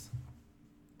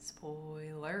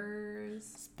Spoilers.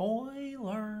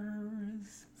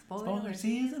 Spoiler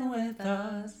season with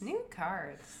us. New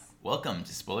cards. Welcome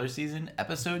to Spoiler Season,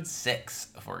 Episode 6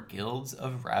 for Guilds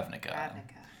of Ravnica.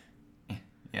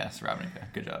 Yes,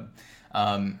 Ravnica. Good job.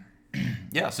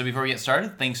 So before we get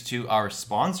started, thanks to our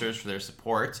sponsors for their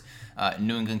support.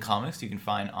 New England Comics, you can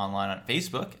find online on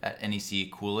Facebook at NEC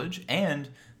Coolidge, and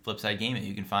Flipside Gaming,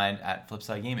 you can find at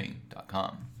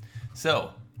flipsidegaming.com.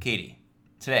 So, Katie,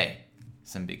 today,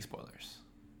 some big spoilers.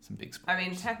 I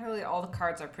mean, technically all the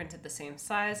cards are printed the same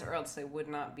size, or else they would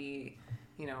not be,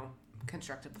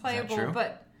 constructed playable. Is that true?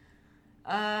 But,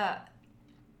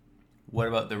 what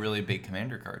about the really big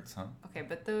commander cards, huh? okay,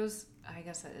 but those, I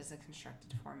guess that is a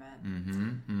constructed format.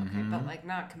 Okay, but,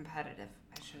 not competitive.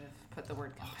 I should have put the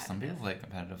word competitive. Some people like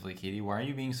competitively, Katie. Why are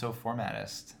you being so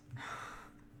formatist?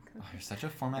 You're such a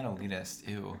format elitist.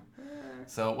 Ew.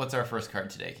 So, what's our first card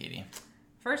today, Katie?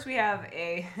 First, we have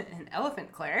an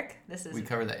Elephant Cleric. We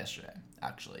covered that yesterday,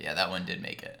 actually. Yeah, that one did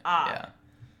make it. Yeah.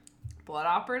 Blood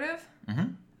Operative?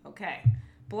 Mm-hmm. Okay.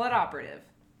 Blood Operative.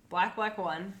 Black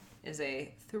 1 is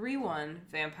a 3/1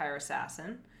 vampire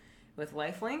assassin with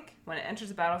lifelink. When it enters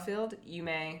the battlefield, you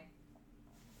may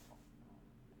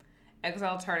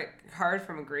exile a target card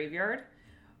from a graveyard.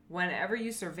 Whenever you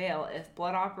surveil, if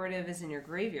Blood Operative is in your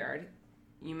graveyard,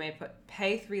 you may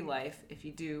pay 3 life. If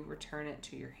you do, return it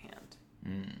to your hand.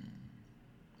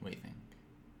 What do you think?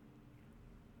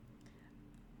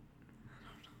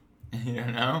 You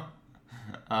don't know?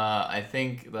 I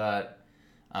think that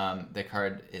the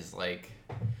card is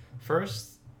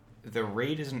first, the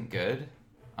rate isn't good.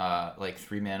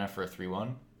 3 mana for a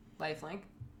 3/1. Lifelink.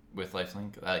 With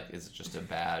lifelink, is just a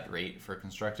bad rate for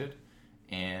constructed.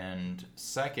 And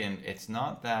second, it's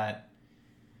not that,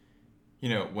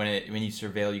 when you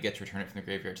surveil, you get to return it from the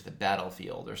graveyard to the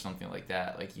battlefield or something like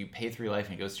that. You pay 3 life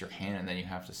and it goes to your hand, and then you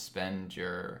have to spend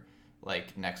your,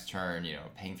 next turn,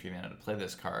 paying 3 mana to play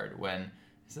this card.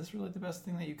 Is this really the best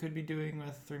thing that you could be doing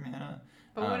with 3 mana?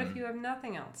 But what if you have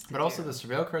nothing else to do? But also, the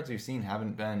surveil cards we've seen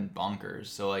haven't been bonkers.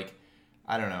 So,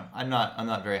 I don't know. I'm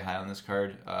not very high on this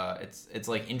card. It's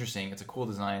interesting. It's a cool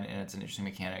design, and it's an interesting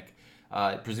mechanic.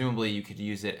 Presumably, you could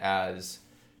use it as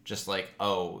just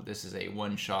this is a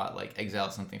one-shot,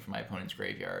 exile something from my opponent's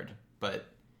graveyard. But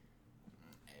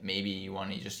maybe you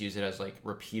want to just use it as,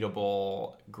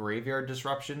 repeatable graveyard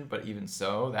disruption. But even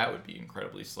so, that would be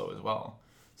incredibly slow as well.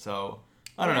 So,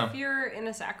 I don't know. If you're in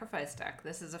a sacrifice deck,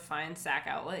 this is a fine sack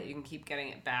outlet. You can keep getting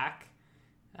it back.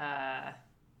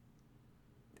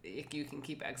 You can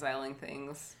keep exiling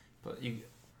things. But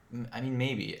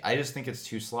maybe. I just think it's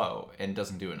too slow and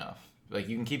doesn't do enough.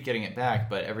 You can keep getting it back,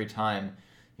 but every time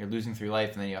you're losing 3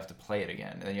 life, and then you have to play it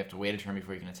again, and then you have to wait a turn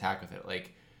before you can attack with it.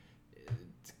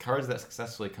 Cards that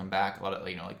successfully come back, a lot of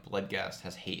Bloodghast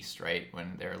has haste, right,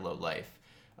 when they're low life.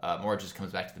 Or it just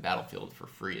comes back to the battlefield for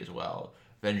free as well.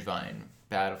 Vengevine,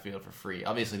 battlefield for free.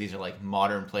 Obviously, these are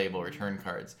modern playable return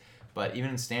cards, but even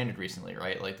in standard recently,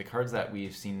 right, the cards that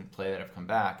we've seen play that have come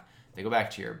back, they go back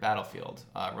to your battlefield.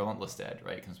 Relentless Dead,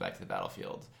 right, comes back to the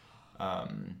battlefield.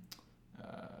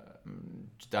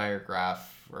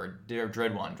 Diregraph or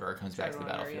Dread Wanderer comes back to the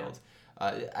battlefield.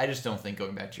 Yeah. I just don't think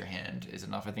going back to your hand is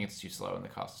enough. I think it's too slow, and the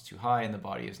cost is too high, and the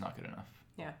body is not good enough.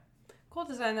 Yeah. Cool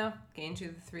design, though. Gains you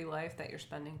the 3 life that you're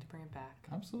spending to bring it back.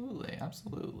 Absolutely.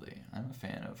 I'm a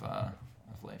fan of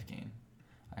life gain.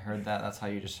 I heard that's how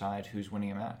you decide who's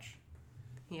winning a match.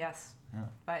 Yes. Yeah.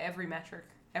 By every metric.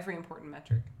 Every important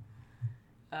metric.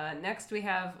 Next, we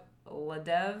have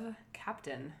Ladev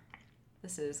Captain.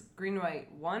 This is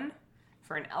green-white 1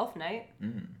 for an Elf Knight,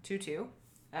 2/2.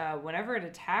 Whenever it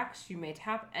attacks, you may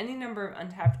tap any number of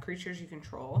untapped creatures you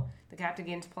control. The captain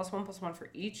gains +1/+1 for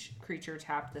each creature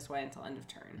tapped this way until end of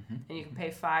turn. And you can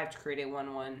pay 5 to create a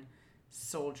 1/1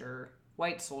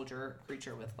 white soldier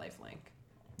creature with lifelink.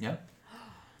 Yeah.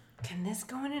 Can this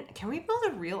go in? Can we build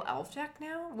a real elf deck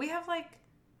now? We have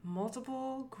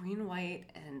multiple green-white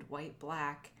and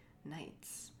white-black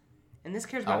knights. And this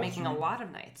cares about making a lot of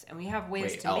knights. And we have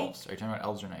ways to elves. Are you talking about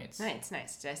elves or knights? Knights.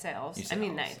 Did I say elves? I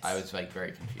mean knights. I was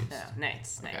very confused. No,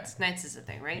 knights. Okay. Knights is the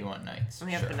thing, right? You want knights. And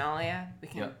we have Benalia.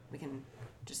 We can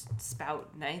just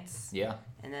spout knights. Yeah.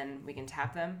 And then we can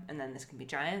tap them, and then this can be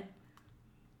giant.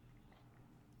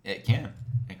 It can.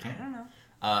 I don't know.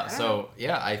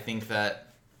 I think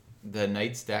that the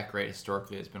knights deck, right,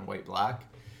 historically has been white-black.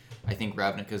 I think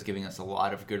Ravnica is giving us a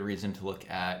lot of good reason to look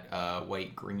at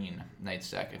white-green Knights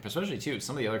deck. Especially, too,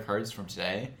 some of the other cards from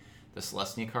today, the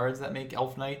Celestia cards that make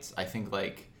Elf Knights, I think,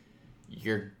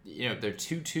 they're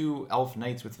 2/2 Elf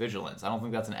Knights with Vigilance. I don't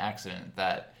think that's an accident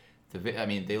that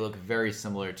they look very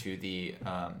similar to the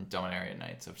Dominaria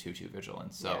Knights of 2/2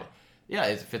 Vigilance. So, Yeah,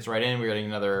 it fits right in. We're getting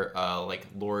another like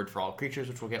Lord for all creatures,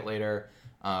 which we'll get later.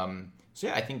 So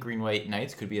yeah, I think green-white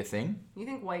knights could be a thing. You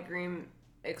think white-green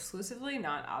exclusively,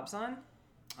 not Abzan?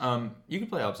 You could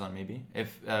play Abzan maybe.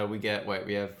 If we get white,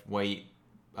 we have white,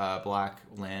 black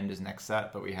land is next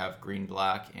set, but we have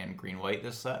green-black and green-white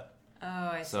this set. Oh,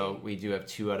 I see. So we do have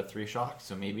 2 out of 3 shocks,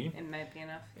 so maybe. It might be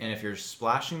enough. And if you're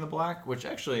splashing the black, which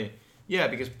actually, yeah,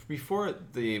 because before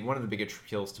one of the big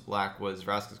appeals to black was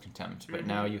Vraska's Contempt, but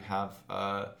now you have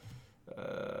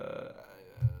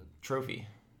Trophy.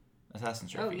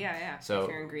 Assassin's Trophy. Oh, yeah. So, if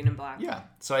you're in green and black. Yeah.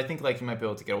 So I think like you might be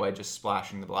able to get away just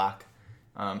splashing the black.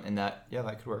 And that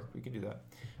could work. We could do that.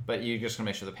 But you're just going to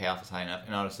make sure the payoff is high enough.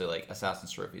 And honestly, like,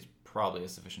 Assassin's Trophy is probably a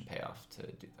sufficient payoff to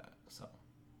do that. So.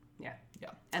 Yeah. Yeah.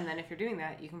 And then if you're doing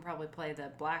that, you can probably play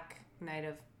the Black Knight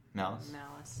of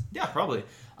Malice. Yeah, probably.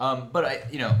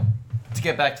 But to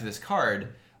get back to this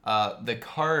card, the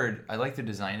card, I like the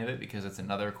design of it because it's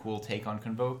another cool take on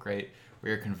Convoke, right?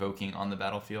 Where you're convoking on the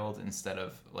battlefield instead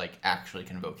of like actually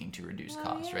convoking to reduce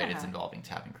cost, right? It's involving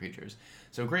tapping creatures.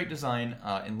 So great design.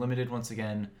 In limited, once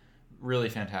again, really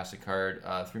fantastic card.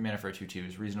 3 mana for a 2/2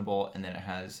 is reasonable, and then it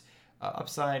has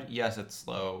upside. Yes, it's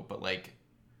slow, but like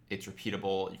it's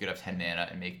repeatable. You could have 10 mana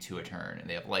and make 2 a turn, and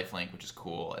they have lifelink, which is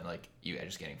cool, and like you are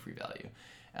just getting free value.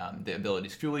 The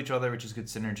abilities fuel each other, which is good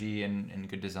synergy and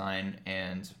good design,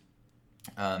 and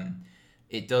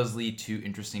it does lead to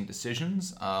interesting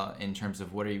decisions in terms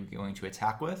of what are you going to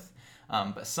attack with.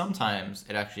 But sometimes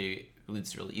it actually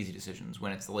leads to really easy decisions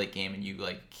when it's the late game and you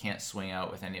like can't swing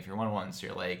out with any of your 1/1s. So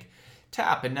you're like,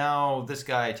 tap, and now this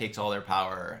guy takes all their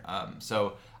power.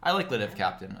 So I like Lidev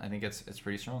Captain. I think it's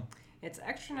pretty strong. It's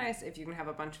extra nice if you can have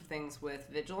a bunch of things with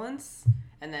Vigilance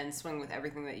and then swing with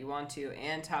everything that you want to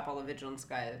and tap all the Vigilance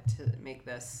guy to make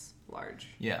this large.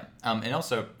 Yeah. And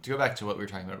also, to go back to what we were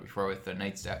talking about before with the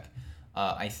Knights deck,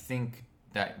 I think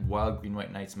that while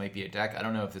Green-White Knights might be a deck, I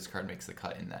don't know if this card makes the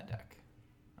cut in that deck.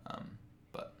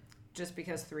 But just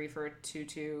because 3 for a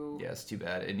 2/2... Yeah, it's too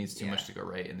bad. It needs too much to go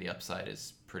right, and the upside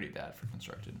is pretty bad for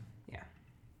Constructed. Yeah.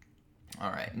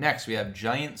 All right. Next, we have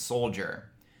Giant Soldier.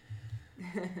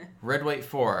 Red, white,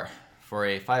 4. For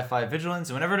a 5/5 Vigilance,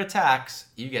 and whenever it attacks,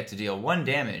 you get to deal 1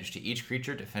 damage to each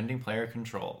creature defending player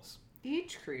controls.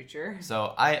 Each creature?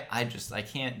 So I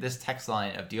can't, this text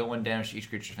line of deal 1 damage to each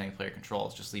creature defending player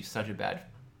controls just leaves such a bad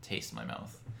taste in my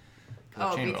mouth.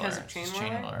 Because of Chain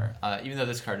Whirler? Even though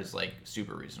this card is like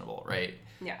super reasonable, right?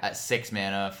 Yeah. At 6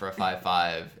 mana for a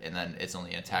 5/5, and then it's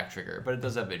only an attack trigger, but it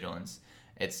does have Vigilance.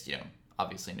 It's,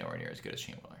 obviously nowhere near as good as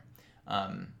Chain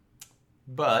Whirler.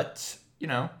 But,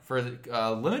 for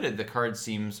limited, the card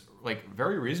seems like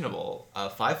very reasonable.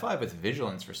 5/5 with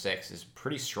Vigilance for 6 is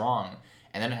pretty strong,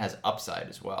 and then it has upside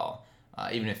as well.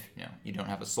 Even if you don't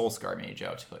have a Soulscar Mage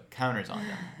out to put counters on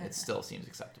them, it still seems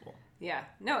acceptable. Yeah.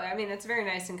 No, I mean, it's very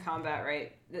nice in combat,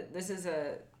 right? This is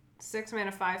a 6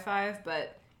 mana 5/5,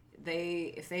 but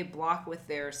if they block with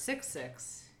their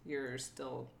 6/6, you're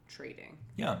still trading.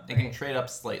 Yeah, it can trade up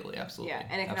slightly, absolutely. Yeah,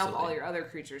 and it can help all your other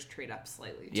creatures trade up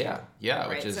slightly, too. Yeah, right?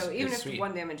 Which is so even if sweet.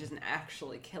 1 damage isn't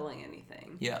actually killing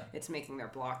anything, it's making their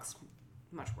blocks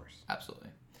much worse. Absolutely.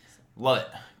 Love it.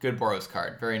 Good Boros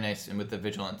card. Very nice, and with the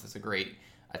Vigilance, it's a great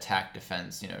attack,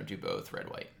 defense, do both, red,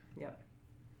 white. Yep.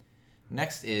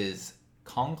 Next is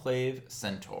Conclave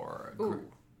Centaur.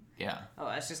 Ooh. Yeah. Oh,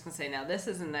 I was just going to say, now this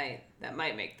is a knight that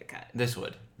might make the cut. This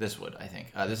would, I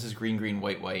think. This is green,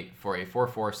 white, white for a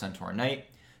 4/4 Centaur Knight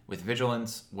with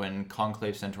Vigilance. When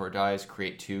Conclave Centaur dies,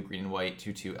 create 2 green and white,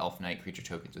 2/2 Elf Knight creature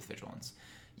tokens with Vigilance.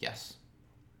 Yes.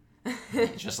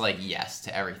 Just like yes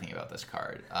to everything about this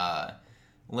card.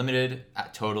 Limited,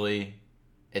 totally.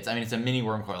 It's a mini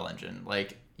Wormcoil Engine.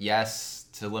 Like, yes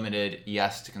to limited,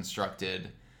 yes to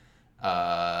constructed.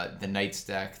 The Knights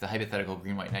deck, the hypothetical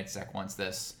green-white Knights deck wants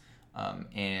this.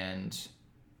 And,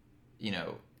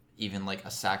 even like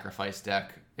a sacrifice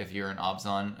deck, if you're an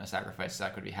Abzan, a sacrifice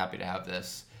deck would be happy to have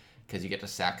this because you get to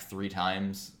sack 3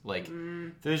 times. Like,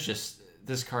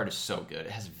 this card is so good.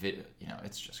 It has,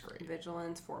 it's just great.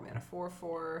 Vigilance, 4 mana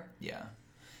 4/4. Yeah.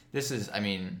 This is,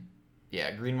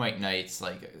 green-white Knights,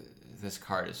 like, this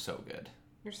card is so good.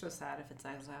 You're so sad if it's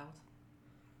exiled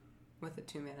with a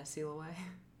 2 mana Seal Away.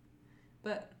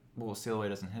 But... Well, Seal Away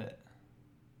doesn't hit it.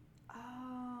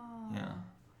 Oh. Yeah.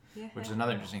 Which is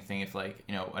another interesting thing. If,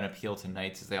 an appeal to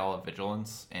Knights is they all have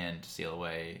Vigilance, and Seal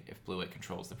Away, if Blue-White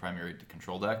controls the primary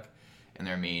control deck, and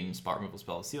their main spot removal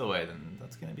spell is Seal Away, then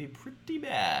that's going to be pretty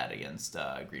bad against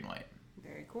Green-White.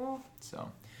 Very cool.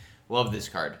 So, love this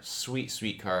card. Sweet,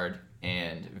 sweet card,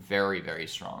 and very, very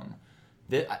strong.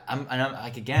 I'm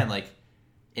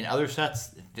in other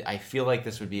sets, I feel like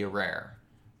this would be a rare.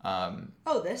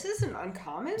 This is an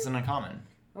uncommon? It's an uncommon.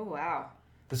 Oh, wow.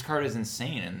 This card is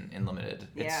insane in limited.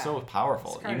 Yeah. It's so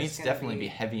powerful. This card You need is to gonna definitely be be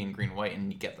heavy in green-white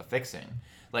and you get the fixing.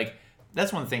 Like,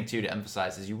 that's one thing, too, to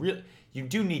emphasize is you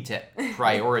do need to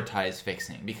prioritize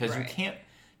fixing because you Right. can't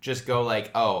just go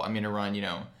like, oh, I'm going to run,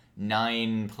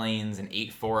 9 plains and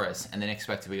 8 forests and then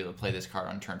expect to be able to play this card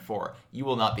on turn 4. You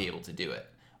will not be able to do it.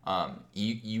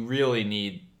 You really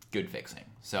need good fixing.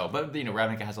 So, but,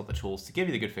 Ravnica has all the tools to give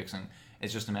you the good fixing.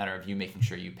 It's just a matter of you making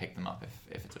sure you pick them up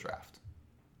if it's a draft.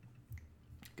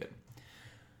 Good.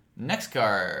 Next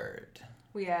card.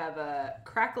 We have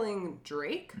Crackling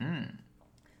Drake.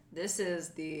 This is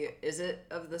the Izzet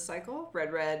of the cycle.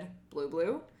 Red,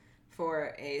 blue.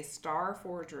 For a star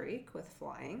 4 Drake with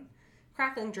flying.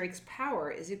 Crackling Drake's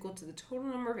power is equal to the total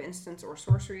number of instants or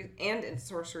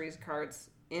sorceries cards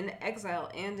in exile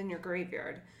and in your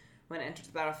graveyard. When it enters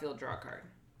the battlefield, draw a card.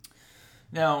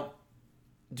 Now,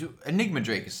 Enigma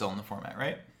Drake is still in the format,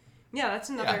 right? Yeah, that's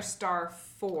another star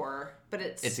 4, but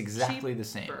it's exactly the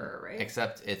same, right?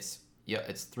 Except it's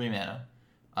 3 mana.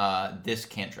 This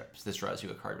cantrips. This draws you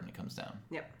a card when it comes down.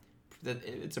 Yep.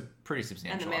 It's a pretty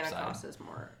substantial And the mana upside. cost is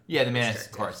more. Yeah, the mana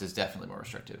restrictive. cost is definitely more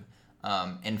restrictive.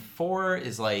 And 4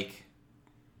 is like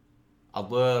a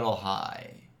little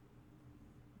high.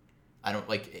 I don't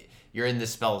like. You're in the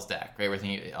spells deck, right? We're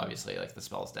thinking obviously like the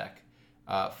spells deck.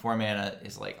 4 mana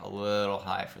is like a little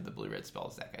high for the blue-red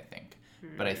spells deck, I think.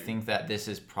 But I think that this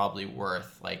is probably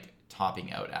worth like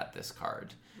topping out at this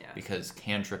card because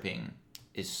cantripping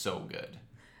is so good.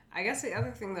 I guess the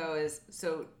other thing though is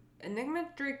so Enigma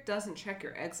Drake doesn't check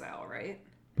your exile, right?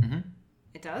 Mm-hmm.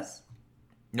 It does?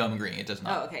 No, I'm agreeing. It does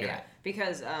not. Oh, okay, yeah. Right.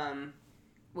 Because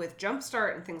with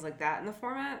Jumpstart and things like that in the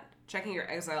format, checking your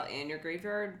exile and your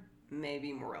graveyard may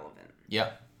be more relevant.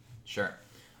 Yeah, sure.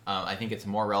 I think it's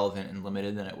more relevant in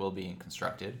limited than it will be in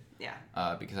constructed. Yeah.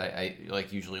 Because I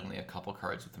like usually only a couple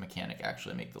cards with the mechanic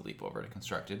actually make the leap over to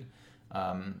constructed.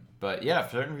 But yeah,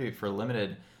 for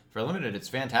limited, it's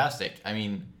fantastic. I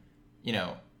mean,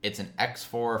 it's an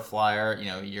X4 flyer.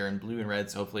 You're in blue and red,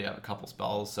 so hopefully you have a couple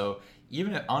spells. So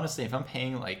even honestly, if I'm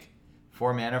paying like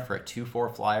 4 mana for a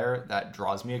 2/4 flyer that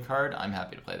draws me a card, I'm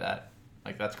happy to play that.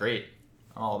 Like that's great.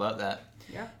 I'm all about that.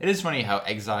 Yeah. It is funny how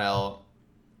Exile,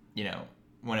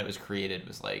 when it was created,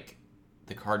 was like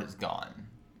the card is gone,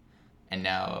 and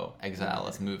now Exile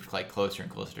has moved like closer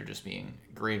and closer to just being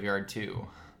Graveyard 2.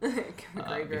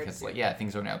 Because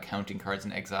things are now counting cards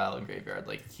in Exile and Graveyard.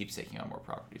 Like it keeps taking on more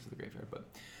properties of the Graveyard. But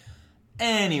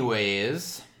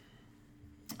anyways,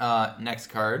 next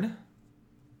card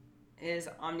is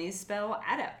Omnispell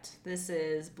Adept. This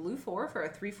is blue 4 for a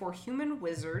 3/4 human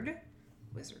wizard.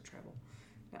 Wizard tribal.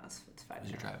 No, it's 5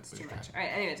 Wizard mana. tribal. It's too Wizard much. tribal. All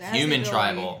right, anyways. It has human the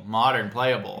ability, tribal, modern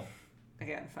playable.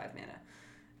 Again, 5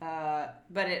 mana.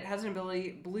 But it has an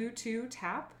ability, blue 2,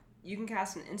 tap. You can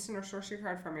cast an instant or sorcery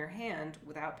card from your hand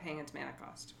without paying its mana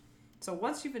cost. So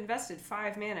once you've invested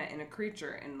 5 mana in a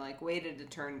creature and waited a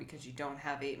turn because you don't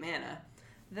have 8 mana,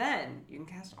 then you can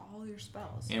cast all your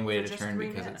spells. And waited for a just turn 3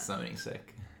 because mana. it's summoning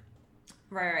sick.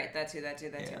 Right. That too.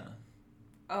 Yeah.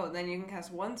 Oh, then you can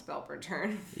cast 1 spell per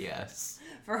turn. Yes.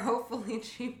 For hopefully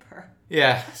cheaper.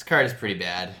 Yeah, this card is pretty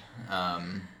bad.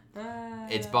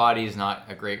 Its body is not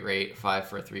a great rate, 5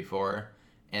 for a 3/4,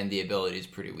 and the ability is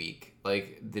pretty weak.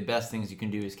 Like the best things you can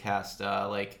do is cast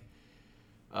the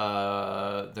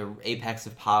Apex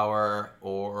of Power,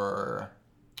 or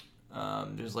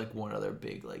there's one other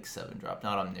big 7-drop,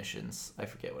 not Omniscience. I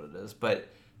forget what it is, but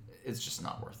it's just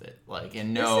not worth it.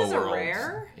 In no This is world. a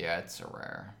rare? Yeah, it's a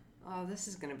rare. Oh, this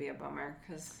is gonna be a bummer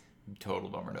because. Total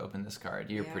bummer to open this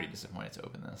card. You're pretty disappointed to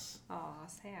open this. Oh,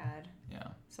 sad. Yeah.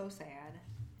 So sad.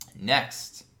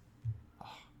 Next.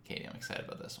 Oh, Katie, I'm excited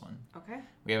about this one. Okay.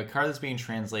 We have a card that's being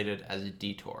translated as a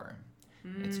Detour.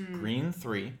 It's green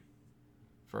 3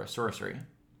 for a sorcery.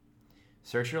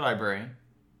 Search your library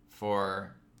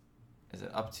for... Is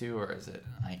it up to, or is it...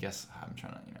 I guess I'm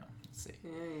trying to, let's see.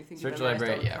 Yeah, you think Search you've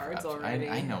library, memorized yeah. all the cards For up to, already.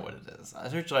 I know what it is.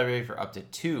 Search your library for up to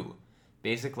 2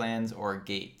 basic lands or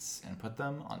gates and put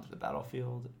them onto the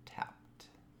battlefield tapped.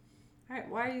 All right,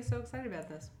 why are you so excited about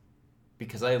this?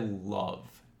 Because I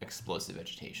love Explosive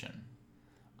Vegetation.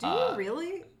 Do you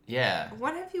really? Yeah.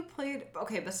 What have you played?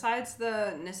 Okay, besides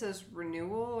the Nissa's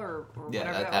Renewal or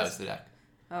whatever that was the deck.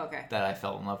 Oh, okay. That I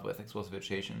fell in love with, Explosive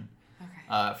Vegetation.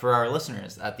 Okay. For our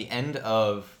listeners, at the end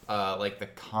of the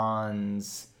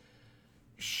Cons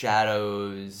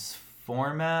Shadows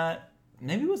format,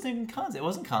 maybe it wasn't even Cons. It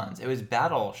wasn't Cons. It was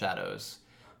Battle Shadows,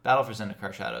 Battle for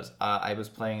Zendikar Shadows. I was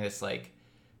playing this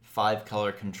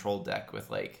 5-color control deck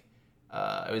with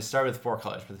it was started with 4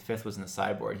 colors, but the 5th was in the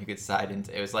sideboard. You could side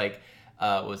into it was what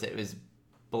was it? It was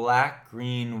black,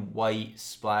 green, white,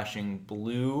 splashing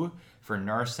blue for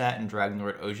Narset and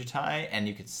Dragonlord Ojutai, and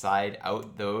you could side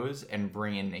out those and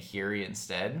bring in Nahiri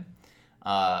instead.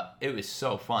 It was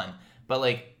so fun. But,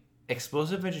 like,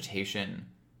 Explosive Vegetation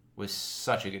was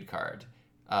such a good card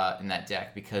in that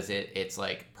deck because it's,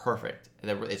 like, perfect.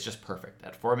 It's just perfect.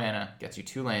 At 4 mana, gets you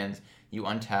 2 lands, you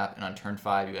untap, and on turn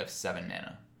 5, you have 7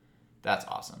 mana. That's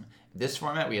awesome. This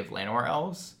format, we have Llanowar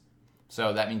Elves.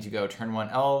 So that means you go turn 1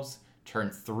 Elves,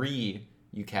 turn 3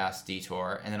 you cast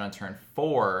Detour, and then on turn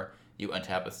 4 you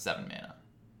untap with 7 mana,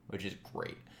 which is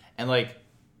great. And like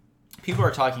people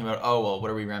are talking about, oh well,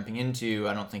 what are we ramping into?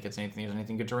 I don't think there's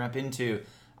anything good to ramp into.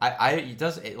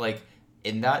 Like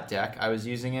in that deck I was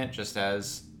using it just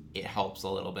as it helps a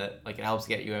little bit. Like it helps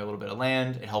get you a little bit of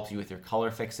land, it helps you with your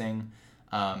color fixing,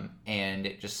 and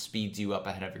it just speeds you up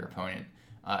ahead of your opponent.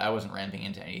 I wasn't ramping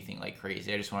into anything like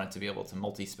crazy. I just wanted to be able to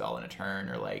multi-spell in a turn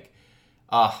or like,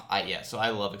 so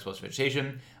I love Explosive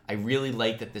Vegetation. I really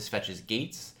like that this fetches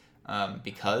Gates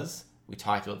because we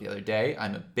talked about the other day.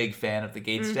 I'm a big fan of the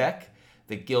Gates deck.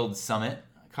 The Guild Summit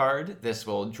card. This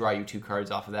will draw you 2 cards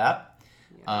off of that.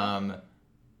 Yeah.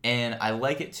 And I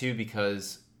like it too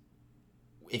because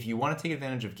if you want to take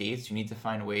advantage of Gates, you need to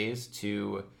find ways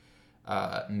to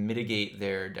mitigate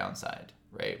their downside.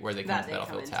 Right, where they come to the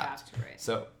battlefield tapped. Right.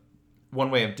 So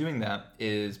one way of doing that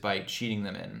is by cheating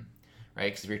them in,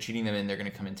 right? Because if you're cheating them in, they're going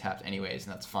to come in tapped anyways,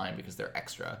 and that's fine because they're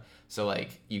extra. So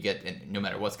like you get, no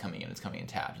matter what's coming in, it's coming in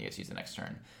tapped. You get to use the next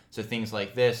turn. So things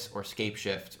like this, or Scape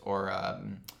Shift, or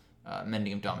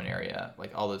Mending of Dominaria,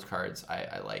 like all those cards,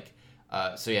 I like.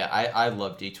 So yeah, I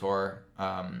love Detour.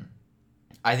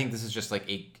 I think this is just like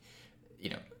a,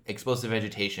 Explosive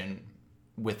Vegetation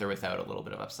with or without a little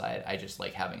bit of upside. I just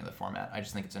like having in the format. I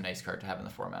just think it's a nice card to have in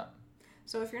the format.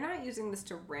 So if you're not using this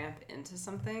to ramp into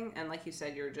something, and like you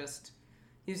said, you're just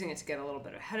using it to get a little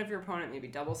bit ahead of your opponent, maybe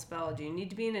double spell, do you need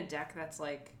to be in a deck that's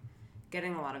like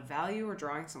getting a lot of value or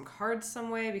drawing some cards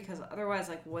some way? Because otherwise,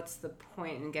 like, what's the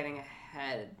point in getting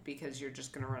ahead because you're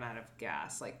just going to run out of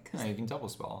gas? Like, no, you can double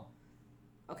spell.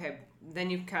 Okay,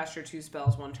 then you cast your 2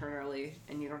 spells 1 turn early,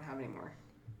 and you don't have any more.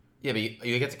 Yeah, but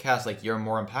you get to cast, like, your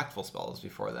more impactful spells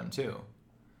before them, too.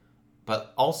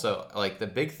 But also, like, the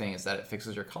big thing is that it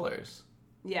fixes your colors.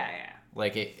 Yeah.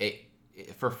 Like, it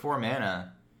for 4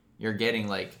 mana, you're getting,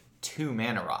 like, 2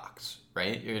 mana rocks,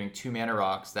 right? You're getting 2 mana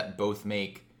rocks that both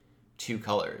make 2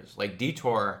 colors. Like,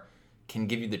 Detour can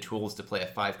give you the tools to play a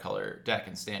 5-color deck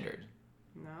in Standard.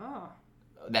 No.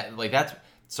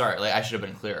 Sorry, like, I should have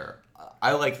been clearer.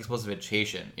 I like Explosive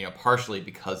Vegetation, partially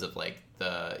because of, like,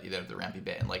 the rampy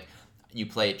bit, and like you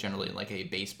play it generally in like a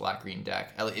base black-green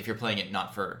deck. If you're playing it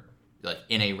not for like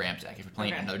in a ramp deck, if you're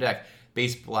playing it in another deck,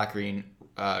 base black-green,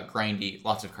 grindy,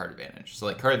 lots of card advantage. So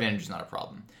like card advantage is not a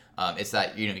problem. It's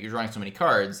that you're drawing so many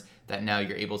cards that now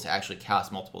you're able to actually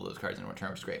cast multiple of those cards in one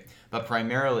turn, which is great. But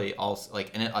primarily also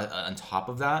like on top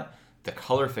of that, the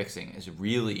color fixing is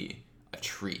really a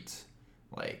treat.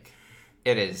 Like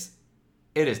it is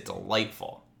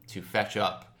delightful to fetch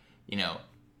up,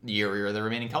 the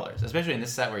remaining colors, especially in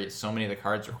this set where so many of the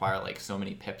cards require like so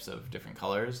many pips of different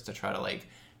colors to try to like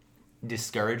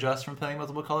discourage us from playing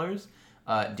multiple colors.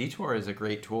 Detour is a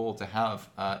great tool to have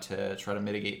to try to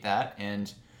mitigate that,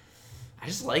 and I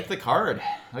just like the card.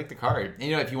 And,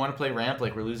 if you want to play ramp,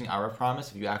 like we're losing Hour of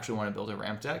Promise, if you actually want to build a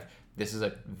ramp deck, this is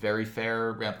a very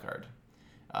fair ramp card.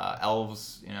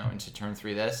 Elves, into turn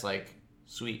 3 this, like,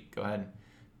 sweet, go ahead.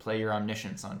 Play your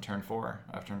Omniscience on turn 4,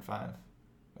 turn 5,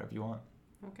 whatever you want.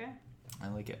 Okay. I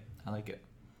like it.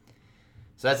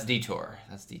 So that's Detour.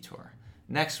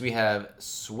 Next we have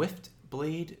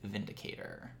Swiftblade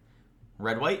Vindicator.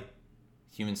 Red-white,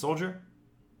 human soldier,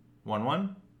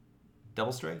 1/1,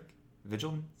 double strike,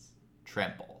 vigilance,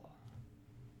 trample.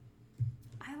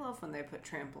 I love when they put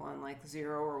trample on like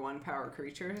 0 or 1 power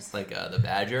creatures. Like the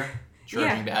Badger,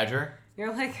 charging Badger.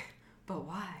 You're like, but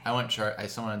why?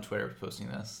 Someone on Twitter was posting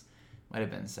this. Might have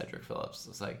been Cedric Phillips. It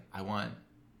was like, I want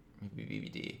maybe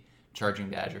BBD Charging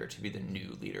Badger to be the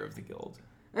new leader of the guild,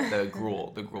 the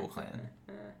Gruul clan.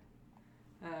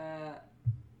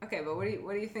 Okay, but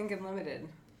what do you think in limited?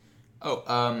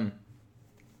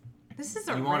 This is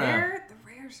a rare. The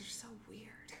rares are so weird.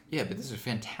 Yeah, but this is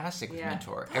fantastic with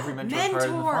Mentor. Every Mentor card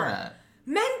in the format.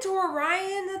 Mentor,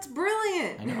 Ryan, that's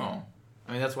brilliant. I know.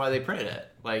 I mean, that's why they printed it.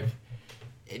 Like,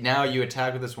 now you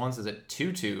attack with this once as a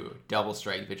 2/2 double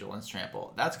strike vigilance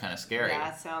trample. That's kind of scary.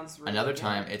 Yeah, that sounds really Another good.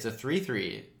 time, it's a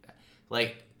 3/3.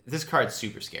 Like, this card's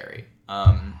super scary.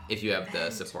 If you have the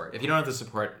support. If you don't have the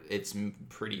support, it's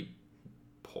pretty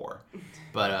poor.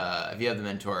 But if you have the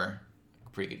Mentor,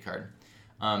 pretty good card.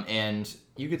 And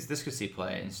this could see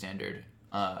play in Standard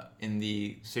in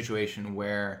the situation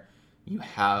where you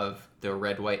have the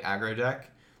red-white aggro deck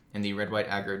and the red-white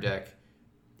aggro deck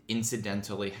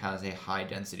incidentally has a high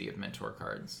density of mentor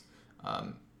cards.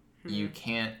 You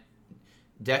can't...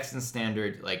 Decks in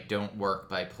Standard like don't work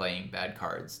by playing bad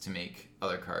cards to make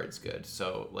other cards good.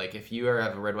 So like if you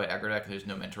have a red-white aggro deck, there's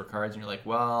no mentor cards, and you're like,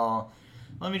 well,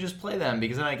 let me just play them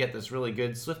because then I get this really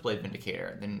good Swiftblade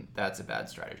Vindicator, then that's a bad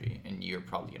strategy, and you're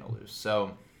probably going to lose.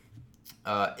 So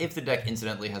if the deck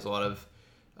incidentally has a lot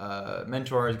of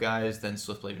mentors, guys, then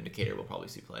Swiftblade Vindicator will probably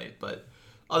see play, but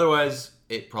otherwise,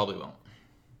 it probably won't.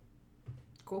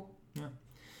 Cool. Yeah.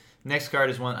 Next card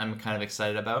is one I'm kind of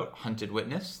excited about, Hunted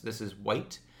Witness. This is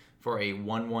white for a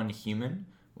 1/1 human.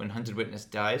 When Hunted Witness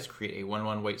dies, create a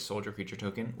 1/1 white soldier creature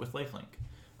token with lifelink.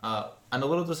 I'm a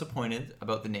little disappointed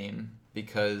about the name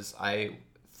because I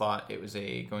thought it was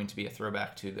going to be a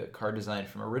throwback to the card design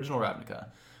from original Ravnica,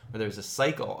 where there's a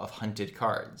cycle of hunted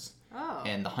cards. Oh.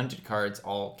 And the hunted cards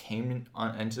all came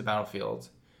into the battlefield.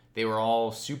 They were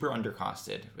all super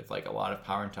undercosted with like a lot of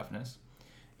power and toughness.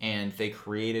 And they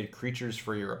created creatures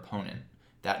for your opponent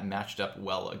that matched up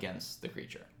well against the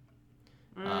creature.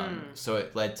 So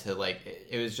it led to like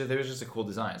there was just a cool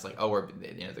design. It's like, oh,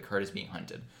 the card is being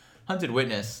hunted. Hunted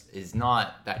Witness is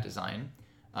not that design.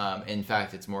 In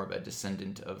fact, it's more of a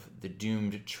descendant of the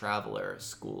Doomed Traveler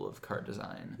school of card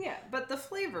design. Yeah, but the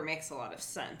flavor makes a lot of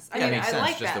sense. It makes sense.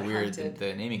 Like just that the weird, hunted.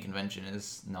 the naming convention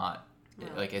is not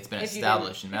like it's been If you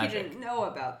established in Magic. If you didn't know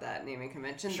about that naming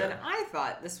convention, Sure. then I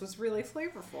thought this was really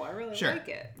flavorful. I really like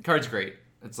it. Card's great.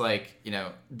 It's like,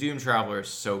 Doom Traveler is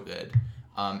so good.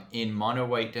 In mono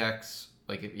white decks,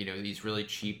 like, these really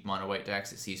cheap mono white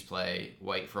decks, it sees play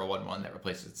white for a 1/1 that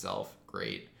replaces itself.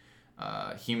 Great.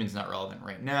 Human's not relevant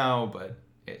right now, but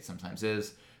it sometimes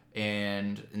is.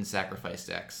 And in sacrifice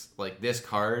decks, like this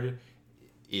card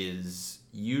is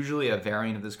usually a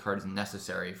variant of this card is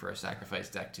necessary for a sacrifice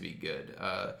deck to be good.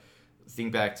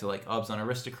 Think back to like Abzan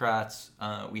Aristocrats.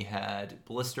 We had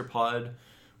Blister Pod,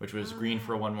 which was green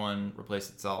for a 1/1,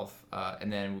 replaced itself.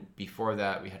 And then before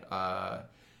that, we had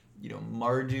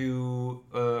Mardu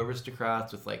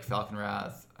Aristocrats with like Falcon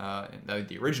Wrath. And that was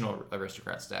the original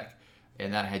Aristocrats deck,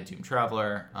 and that had Doom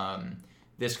Traveler.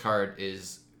 This card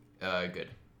is good.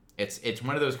 It's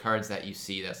one of those cards that you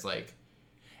see that's like,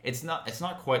 it's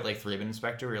not quite like Thraben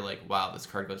Inspector where you're like, wow, this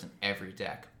card goes in every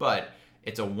deck, but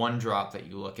it's a 1-drop that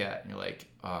you look at and you're like,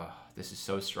 oh, this is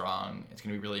so strong. It's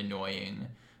gonna be really annoying.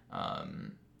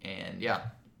 And yeah,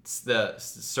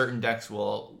 certain decks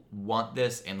will want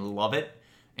this and love it,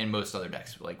 and most other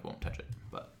decks won't touch it.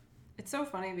 But it's so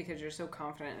funny because you're so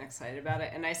confident and excited about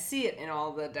it, and I see it in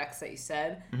all the decks that you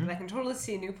said. But I can totally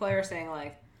see a new player saying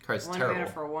like, card's one terrible.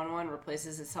 mana for a 1/1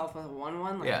 replaces itself with a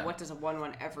 1/1. Like, Yeah. what does a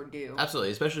 1/1 ever do?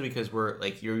 Absolutely, especially because we're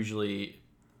like, you're usually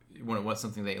what's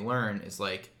something they learn is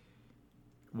like,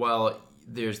 well,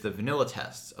 there's the vanilla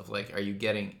tests of like, are you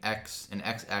getting X and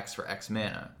XX for X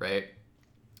mana, right?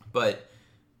 But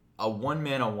a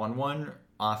 1-mana 1/1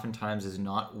 oftentimes is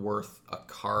not worth a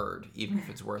card, even if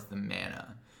it's worth the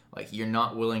mana. Like, you're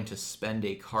not willing to spend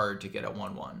a card to get a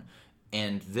 1/1.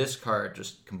 And this card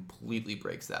just completely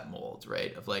breaks that mold,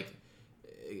 right? Of like,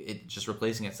 it just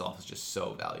replacing itself is just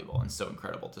so valuable and so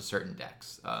incredible to certain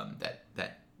decks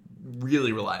that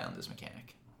really rely on this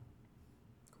mechanic.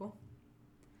 Cool.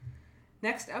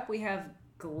 Next up, we have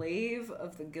Glaive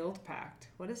of the Guild Pact.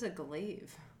 What is a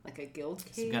glaive? Like a guild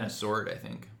cave? Some kind of sword, I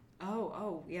think.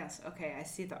 Oh, yes. Okay, I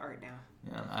see the art now.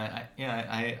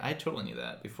 Yeah, I totally knew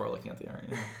that before looking at the art.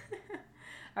 Yeah.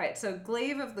 All right, so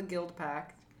Glaive of the Guild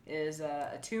Pact is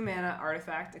a 2-mana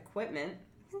artifact equipment.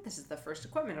 I think this is the first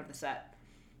equipment of the set.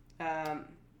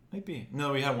 Might be.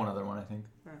 No, we had one other one, I think.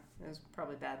 It was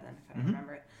probably bad then, if I don't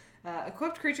remember it.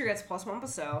 Equipped creature gets +1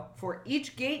 +0 for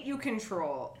each gate you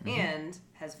control and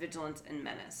has vigilance and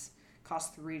menace.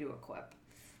 Costs 3 to equip.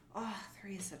 Oh,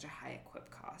 3 is such a high equip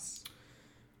cost.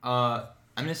 I'm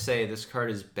going to say this card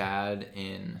is bad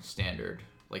in Standard.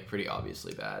 Like, pretty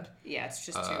obviously bad. Yeah, it's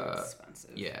just too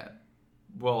expensive. Yeah.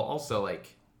 Well, also,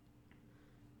 like,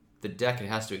 the deck it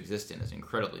has to exist in is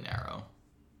incredibly narrow.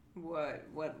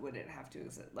 What would it have to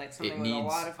exist? Like something it with needs a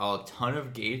lot of... a ton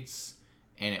of gates,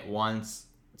 and it wants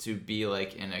to be,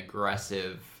 like, an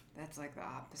aggressive... That's like the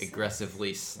opposite.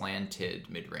 Aggressively slanted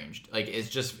mid-range. Like, it's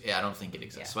just... I don't think it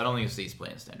exists. Yeah. So I don't think it's these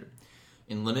play in Standard.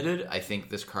 In Limited, I think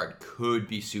this card could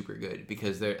be super good,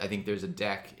 because I think there's a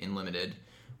deck in Limited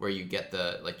where you get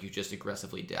you just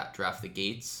aggressively draft the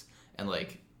gates, and,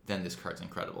 like, then this card's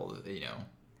incredible,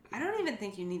 I don't even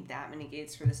think you need that many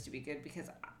gates for this to be good, because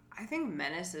I think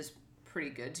Menace is pretty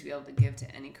good to be able to give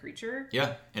to any creature.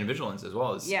 Yeah, and Vigilance as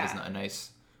well is a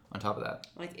nice on top of that.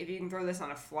 Like, if you can throw this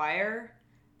on a flyer,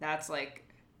 that's, like,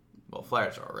 Well,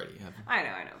 flyers already have I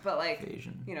know. But, like,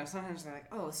 evasion. you know, sometimes they're like,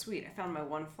 oh, sweet, I found my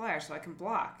one flyer so I can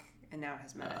block. And now it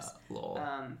has menace. Lol.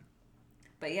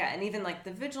 But yeah, and even, like,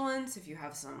 the vigilance, if you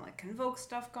have some, like, convoke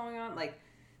stuff going on, like,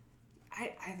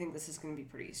 I think this is going to be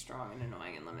pretty strong and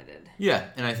annoying and limited. Yeah,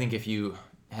 and I think if you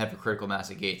have a critical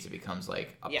mass of gates, it becomes,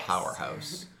 like, a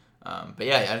powerhouse. But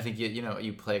yeah, I think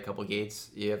you play a couple gates,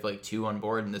 you have like 2 on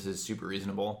board, and this is super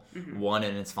reasonable. 1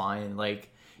 and it's fine. Like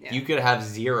you could have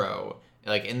 0.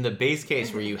 Like in the base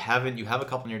case where you have a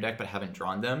couple in your deck but haven't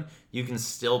drawn them, you can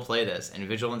still play this. And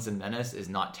Vigilance and Menace is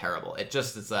not terrible. It's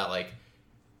that like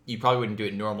you probably wouldn't do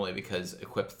it normally because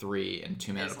equip 3 and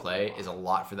 2 mana to play is a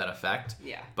lot for that effect.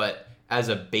 Yeah. But as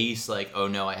a base, like, oh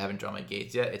no, I haven't drawn my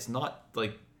gates yet, it's not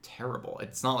like terrible.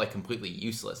 It's not like completely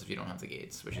useless if you don't have the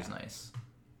gates, which is nice.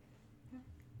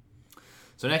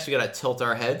 So next we got to tilt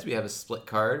our heads. We have a split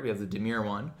card. We have the Dimir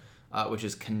one, which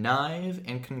is Connive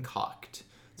and Concoct.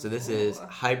 So this is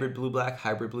hybrid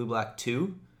blue-black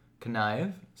 2,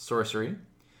 Connive, sorcery.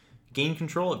 Gain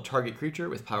control of target creature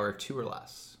with power of 2 or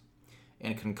less.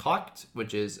 And Concoct,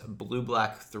 which is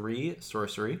blue-black 3,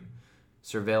 sorcery.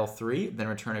 Surveil 3, then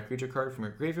return a creature card from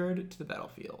your graveyard to the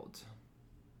battlefield.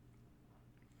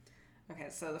 Okay,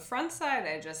 so the front side,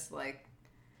 I just like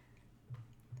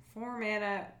 4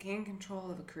 mana, gain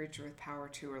control of a creature with power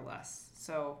 2 or less.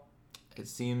 So it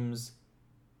seems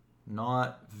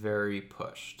not very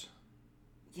pushed.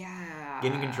 Yeah.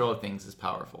 Gaining control of things is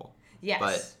powerful.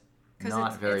 Yes. But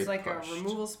not very it's like pushed. A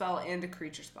removal spell and a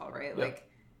creature spell, right? Yep.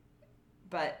 Like,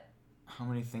 but how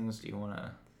many things do you want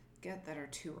to get that are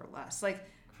 2 or less? Like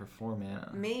for 4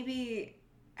 mana. Maybe,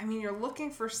 I mean, you're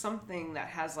looking for something that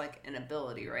has like an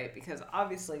ability, right? Because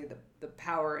obviously the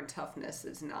power and toughness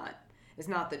is not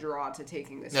the draw to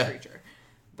taking this creature.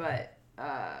 But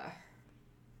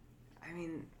I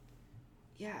mean,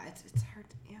 yeah, it's hard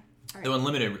to, yeah. Right. Though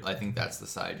unlimited, I think that's the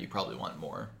side you probably want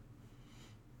more.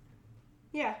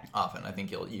 Yeah. Often, I think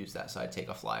you'll use that side, take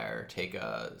a flyer, take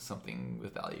something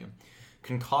with value.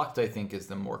 Concoct, I think, is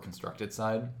the more constructed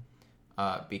side,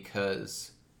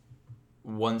 because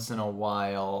once in a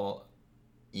while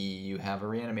you have a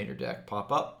Reanimator deck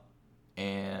pop up,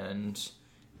 and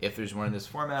if there's one in this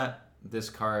format, this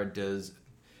card does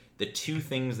the 2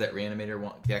 things that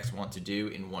Reanimator decks want to do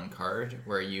in one card,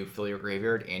 where you fill your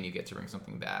graveyard and you get to bring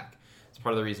something back. It's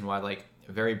part of the reason why, like,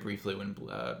 very briefly when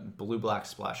Blue-Black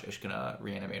Splash Ishkana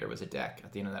Reanimator was a deck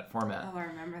at the end of that format. Oh, I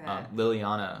remember that.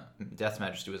 Liliana Death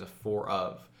Majesty was a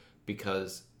 4/,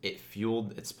 because its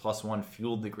 +1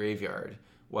 fueled the graveyard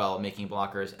while making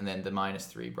blockers, and then the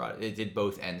 -3 it did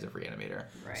both ends of Reanimator.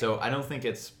 Right. So I think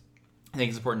it's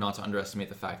important not to underestimate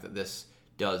the fact that this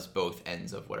does both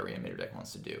ends of what a Reanimator deck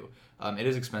wants to do. It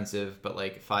is expensive, but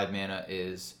like 5 mana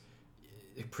is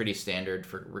pretty standard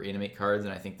for Reanimate cards,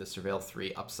 and I think the Surveil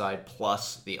 3 upside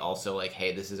plus the also like,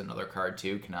 hey, this is another card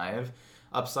too, Connive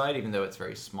upside, even though it's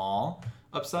very small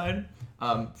upside,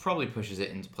 probably pushes it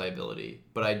into playability.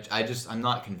 But I'm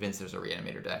not convinced there's a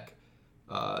Reanimator deck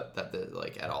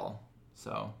at all.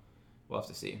 So we'll have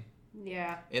to see.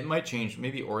 Yeah. It might change.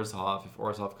 Maybe Orzhov. If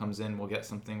Orzhov comes in, we'll get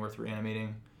something worth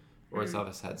reanimating. Orzhov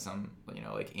has had some,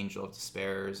 like Angel of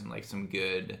Despairs and like some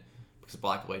good, because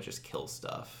Black White just kills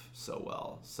stuff so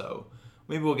well. So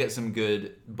maybe we'll get some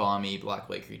good bomby Black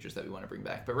White creatures that we want to bring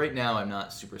back. But right now, I'm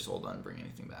not super sold on bringing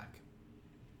anything back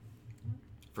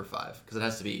for 5, because it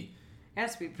has to be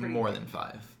pretty more than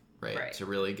 5, right? To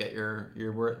really get your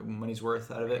money's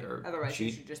worth out of it. Or otherwise,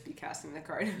 you should just be casting the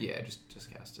card. Yeah, just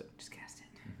cast it. Just cast it.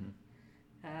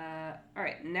 All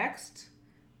right, next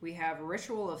we have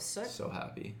Ritual of Soot. So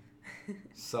happy.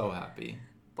 So happy.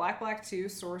 Black 2,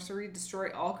 sorcery,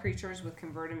 destroy all creatures with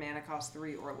converted mana cost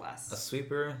 3 or less. A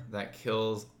sweeper that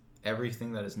kills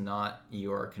everything that is not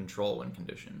your control when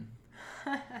conditioned.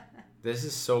 This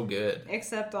is so good.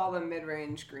 Except all the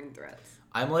mid-range green threats.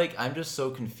 I'm just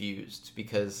so confused,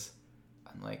 because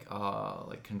I'm like, oh,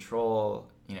 like control,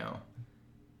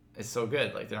 it's so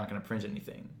good. Like, they're not going to print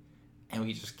anything. And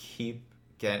we just keep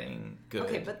getting good control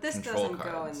cards. Okay, but this doesn't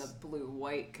go in the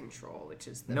blue-white control, which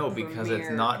is the because it's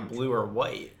not control. Blue or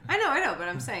white. I know, but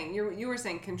I'm saying, you were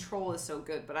saying control is so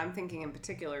good, but I'm thinking in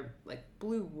particular, like,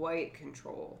 blue-white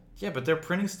control. Yeah, but they're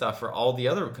printing stuff for all the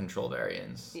other control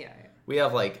variants. Yeah. We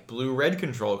have, like, blue-red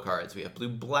control cards. We have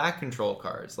blue-black control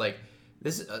cards. Like,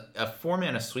 this is a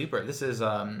 4-mana sweeper. This is,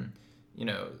 I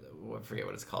forget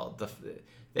what it's called.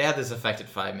 They have this effect at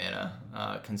 5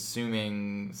 mana,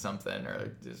 consuming something,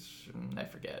 or I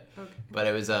forget. Okay. But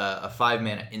it was a 5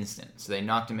 mana instant. So they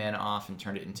knocked a mana off and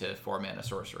turned it into 4 mana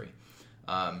sorcery.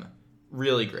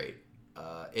 Really great.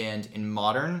 And in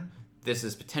Modern, this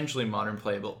is potentially Modern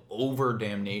playable over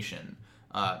Damnation,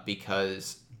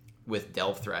 because with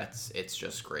delve threats, it's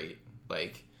just great.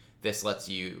 Like, this lets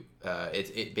you,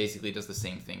 it basically does the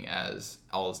same thing as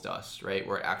All Is Dust, right?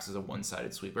 Where it acts as a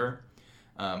one-sided sweeper,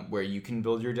 where you can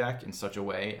build your deck in such a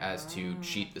way as to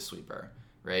cheat the sweeper,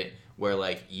 right? Where,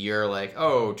 like, you're like,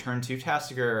 oh, turn 2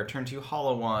 Tastiger, turn 2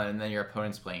 Hollow One, and then your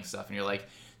opponent's playing stuff, and you're like,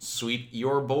 sweep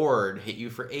your board, hit you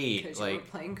for 8. Because like, you were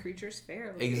playing creatures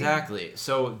fairly. Exactly.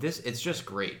 So it's just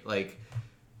great. Like,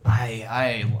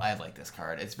 I like this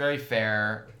card. It's very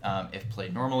fair if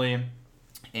played normally,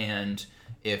 and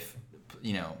if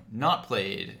not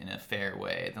played in a fair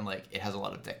way, then like it has a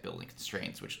lot of deck building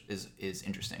constraints, which is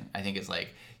interesting. I think is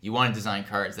like you want to design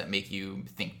cards that make you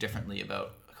think differently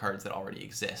about cards that already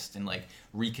exist and like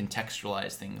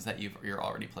recontextualize things that you're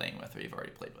already playing with or you've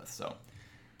already played with. So,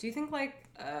 do you think like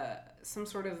some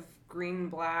sort of green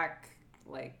black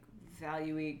like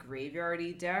value-y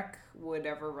graveyardy deck would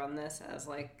ever run this as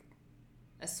like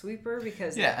a sweeper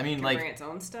because it can bring its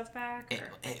own stuff back?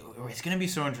 It's gonna be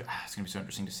so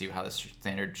interesting to see how this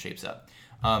standard shapes up.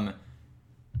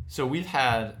 So we've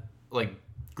had like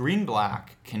green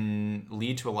black can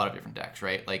lead to a lot of different decks,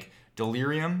 right? Like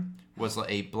Delirium was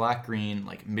a black green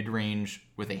like mid range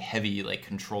with a heavy like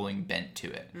controlling bent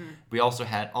to it. We also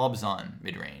had Obzon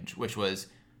mid range, which was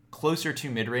closer to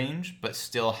mid range but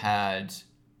still had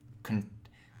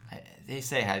they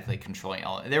say had like controlling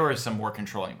element. There were some more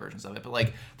controlling versions of it, but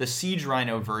like the Siege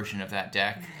Rhino version of that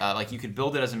deck, like you could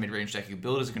build it as a mid-range deck, you could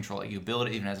build it as a control, you could build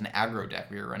it even as an aggro deck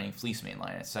where you're running Fleece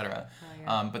mainline, etc.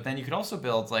 But then you could also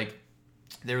build like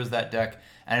there was that deck.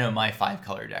 I know my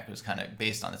 5-color deck was kind of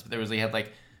based on this, but you had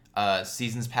like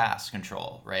Seasons Past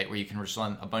control, right, where you can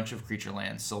run a bunch of creature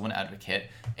lands, Sylvan Advocate,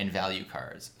 and value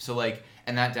cards. So like,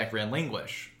 and that deck ran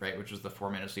Languish, right, which was the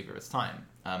 4-mana sweeper of its time.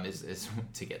 Is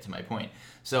to get to my point.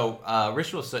 So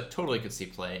Ritual Soot totally could see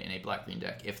play in a black-green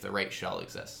deck if the right shell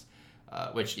exists,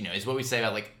 which is what we say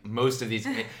about like most of these.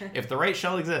 If the right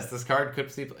shell exists, this card could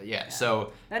see play. Yeah.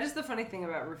 So that is the funny thing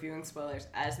about reviewing spoilers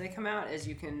as they come out is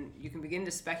you can begin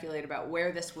to speculate about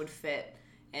where this would fit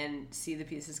and see the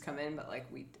pieces come in, but like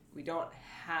we don't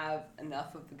have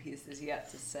enough of the pieces yet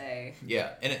to say.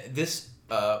 Yeah, and this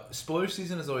spoiler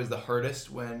season is always the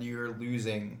hardest when you're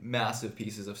losing massive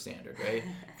pieces of standard, right?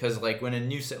 Because like when a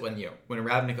new set, when a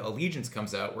Ravnica Allegiance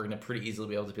comes out, we're gonna pretty easily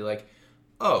be able to be like,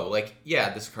 oh, like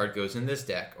yeah, this card goes in this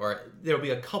deck, or there'll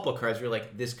be a couple cards where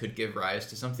like this could give rise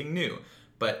to something new,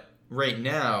 but right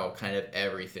now, kind of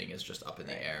everything is just up in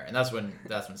the air, and that's when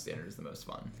standard is the most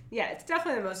fun. Yeah, it's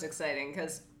definitely the most exciting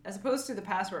because as opposed to the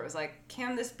past where it was like,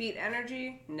 can this beat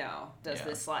energy? No. Does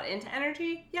this slot into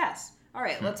energy? Yes. All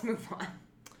right, let's move on.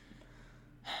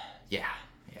 Yeah.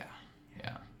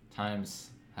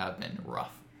 Times have been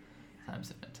rough. Times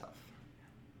have been tough.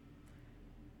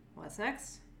 What's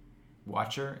next?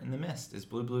 Watcher in the Mist is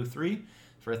blue 3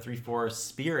 for a 3/4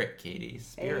 Spirit, Katie.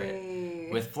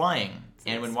 Spirit. With flying.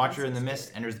 And when Watcher in the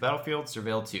Mist enters the battlefield,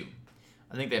 surveil 2.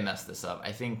 I think they messed this up.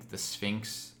 I think the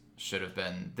Sphinx should have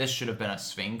been a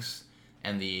Sphinx,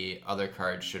 and the other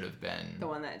card should have been the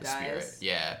one that the dies. Spirit.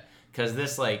 Yeah. Because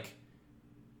this, like,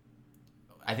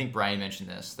 I think Brian mentioned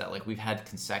this, that like we've had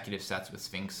consecutive sets with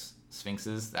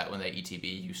Sphinxes that when they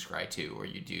ETB, you scry 2, or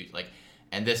you do like,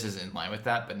 and this is in line with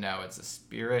that, but now it's a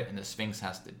Spirit, and the Sphinx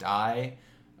has to die.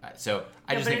 So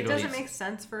I just think it doesn't make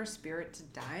sense for a Spirit to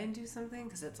die and do something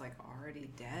because it's like already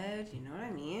dead. You know what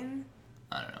I mean?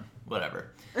 I don't know.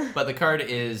 Whatever. But the card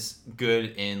is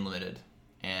good in limited,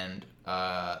 and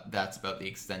that's about the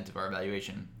extent of our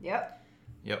evaluation. Yep.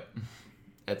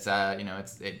 It's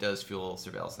it does fuel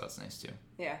surveil, so that's nice too.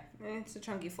 Yeah, it's a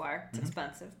chunky flyer. It's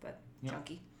expensive, but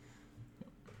chunky.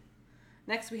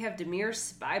 Next we have Dimir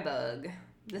Spybug.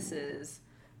 This is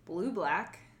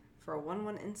blue-black for a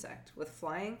 1/1 insect with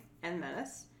flying and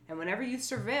menace. And whenever you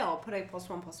surveil, put a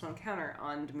 +1/+1 counter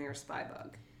on Dimir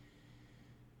Spybug.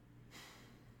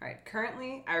 Alright,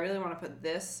 currently I really want to put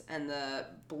this and the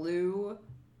blue...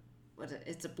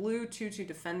 It's a blue 2/2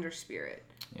 Defender Spirit,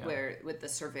 where with the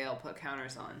surveil put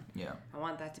counters on. Yeah. I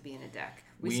want that to be in a deck.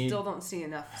 We still don't see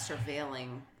enough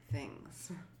surveilling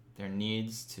things. There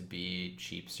needs to be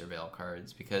cheap surveil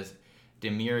cards because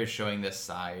Dimir is showing this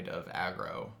side of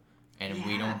aggro, and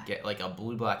we don't get like a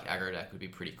blue-black aggro deck would be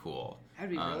pretty cool. That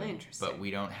would be really interesting. But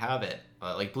we don't have it.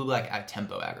 Like blue-black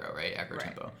tempo aggro, right? Aggro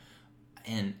tempo.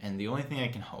 And the only thing I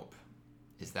can hope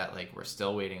is that like we're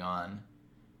still waiting on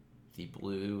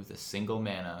the single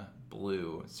mana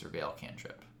blue surveil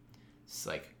cantrip. It's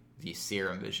like the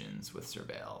Serum Visions with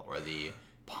surveil, or the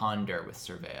Ponder with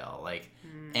surveil. Like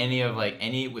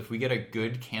if we get a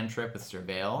good cantrip with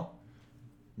surveil,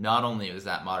 not only is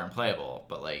that modern playable,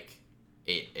 but like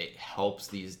it helps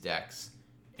these decks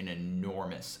an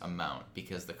enormous amount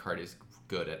because the card is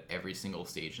good at every single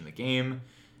stage in the game.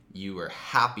 You are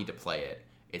happy to play it.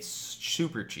 It's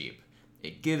super cheap.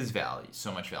 It gives value,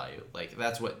 so much value. Like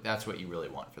that's what you really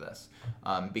want for this,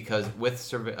 because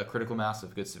with a critical mass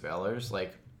of good surveillors,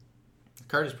 like the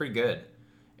card is pretty good.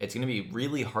 It's going to be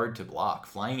really hard to block.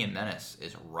 Flying in Menace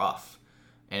is rough,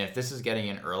 and if this is getting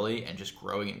in early and just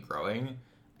growing and growing,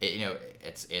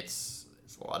 it's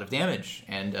a lot of damage,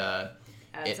 and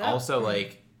it also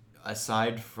like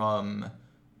aside from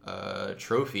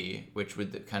trophy, which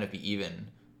would kind of be even,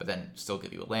 but then still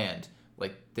give you a land.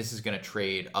 Like, this is going to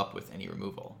trade up with any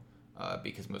removal,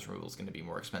 because most removal is going to be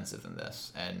more expensive than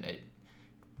this, and it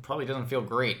probably doesn't feel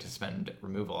great to spend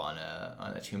removal on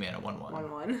a 2-mana 1/1.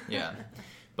 1/1. Yeah.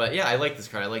 But yeah, I like this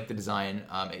card. I like the design.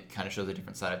 It kind of shows a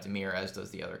different side of Dimir, as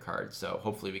does the other cards, so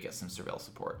hopefully we get some Surveil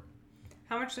support.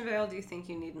 How much Surveil do you think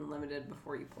you need in Limited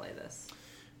before you play this?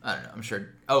 I don't know. I'm sure...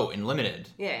 Oh, in Limited?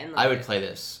 Yeah, in Limited. I would play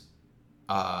this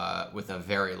with a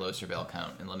very low Surveil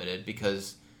count in Limited,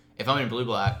 because if I'm in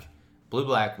blue-black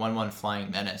 1/1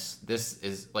 Flying Menace, this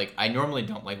is, like, I normally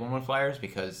don't like 1/1 flyers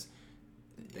because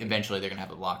eventually they're going to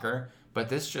have a blocker, but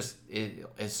this just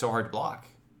is so hard to block.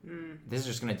 This is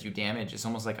just going to do damage. It's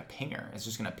almost like a pinger. It's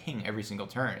just going to ping every single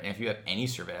turn, and if you have any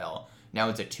Surveil, now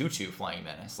it's a 2/2 Flying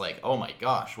Menace. Like, oh my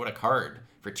gosh, what a card.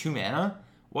 For 2 mana?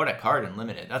 What a card in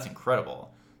Limited. That's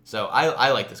incredible. So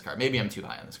I like this card. Maybe I'm too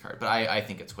high on this card, but I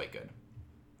think it's quite good.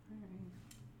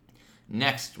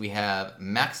 Next, we have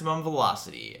Maximum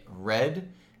Velocity.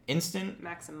 Red, instant...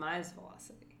 Maximize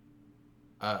Velocity.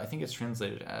 I think it's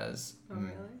translated as... Oh,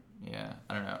 really? Yeah,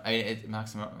 I don't know. I mean,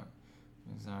 Maximum...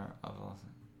 Velocity.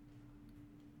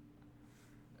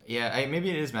 Yeah, maybe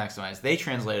it is Maximize. They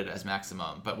translated it as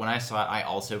Maximum, but when I saw it, I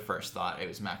also first thought it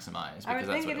was Maximize, because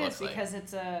that's what it looks like. Because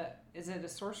it's a... Is it a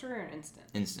sorcerer or an instant?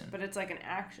 Instant. But it's like an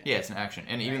action. Yeah, it's an action.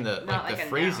 And even the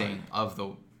phrasing of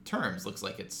the terms looks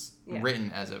like it's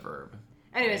written as a verb.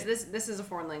 Anyways, this is a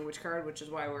foreign language card, which is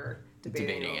why we're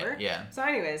debating over. It. Yeah. So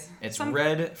anyways. It's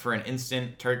red for an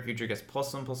instant. Target creature gets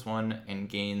 +1/+1 and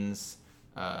gains...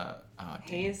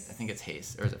 haste? I think it's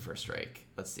haste. Or is it first strike?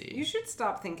 Let's see. You should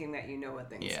stop thinking that you know what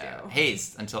things do.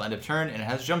 Haste until end of turn, and it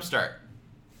has jumpstart.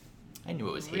 I knew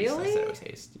it was haste. Really? I said it was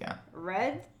haste. Yeah.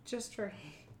 Red just for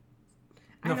haste.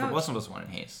 No, for +1/+1 and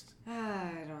haste. I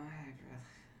don't...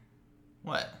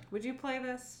 What? Would you play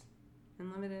this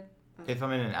in Limited? If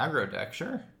I'm in an aggro deck,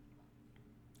 sure.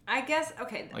 I guess,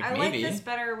 okay, I like this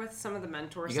better with some of the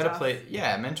Mentor stuff. You gotta play,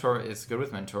 Mentor is good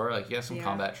with Mentor. Like, you have some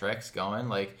combat tricks going.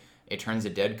 Like, it turns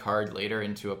a dead card later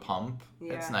into a pump.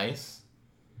 Yeah. It's nice.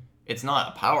 It's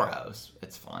not a powerhouse.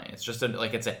 It's fine. It's just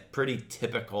it's a pretty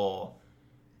typical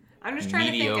I'm just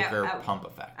trying mediocre to think pump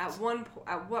effect. At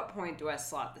what point do I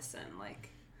slot this in? Like,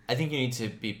 I think you need to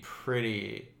be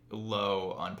pretty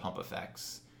low on pump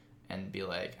effects and be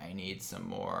like, I need some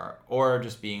more, or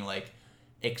just being like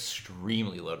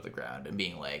extremely low to the ground and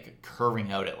being like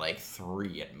curving out at like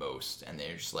 3 at most, and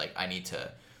they're just like, I need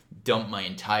to dump my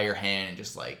entire hand and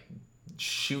just like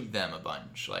shoot them a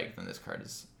bunch. Like, then this card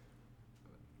is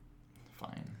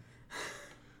fine.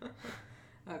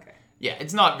 Okay. Yeah,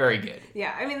 it's not very good.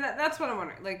 Yeah, I mean that's what I'm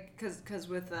wondering. Like, because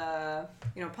with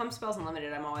pump spells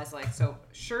Unlimited, I'm always like, so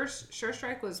sure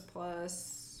strike was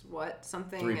plus what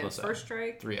something 3 and first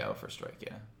strike. 3/0 first strike.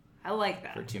 Yeah. I like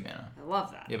that For 2 mana. I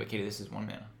love that. Yeah, but Katie, this is 1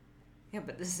 mana. Yeah,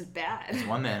 but this is bad. It's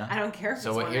 1 mana. I don't care if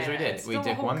so it's 1 mana. Here's what we did.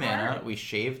 We did 1 mana. Card. We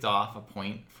shaved off a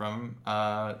point from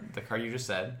the card you just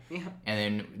said. Yeah.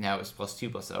 And then now it's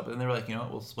 +2/+0. But then they were like, you know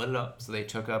what, we'll split it up. So they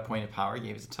took a point of power,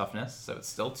 gave it a toughness, so it's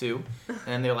still 2. And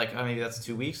then they're like, oh, maybe that's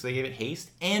 2 weeks. So they gave it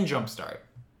haste and jumpstart.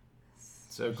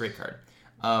 So great card.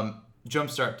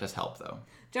 Jumpstart does help though.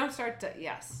 Jumpstart,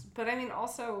 yes. But I mean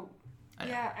also...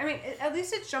 Yeah, I mean, at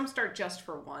least it's jumpstart just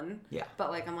for 1. Yeah.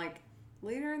 But, like, I'm like,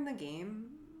 later in the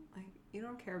game, like, you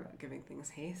don't care about giving things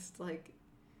haste. Like,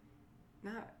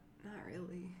 not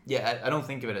really. Yeah, I don't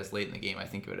think of it as late in the game. I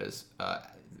think of it as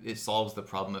it solves the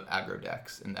problem of aggro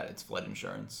decks in that it's flood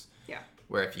insurance. Yeah.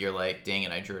 Where if you're like, dang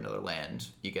it, I drew another land,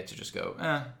 you get to just go,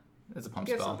 it's a pump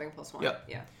spell. Give something +1. Yep.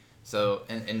 Yeah. So,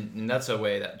 and that's a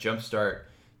way that jumpstart...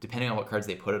 Depending on what cards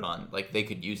they put it on, like, they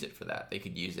could use it for that. They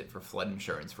could use it for flood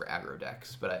insurance for aggro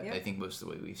decks. But I think most of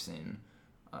the way we've seen,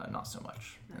 not so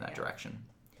much in that direction.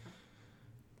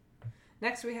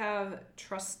 Next we have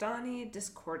Trostani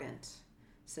Discordant.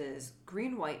 This is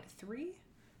green-white 3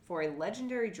 for a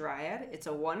legendary dryad. It's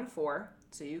a 1/4,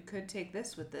 so you could take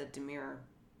this with the Dimir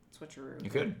Switcheroo. You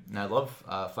could. And I love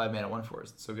 5 mana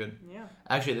 1/4s. It's so good. Yeah.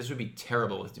 Actually, this would be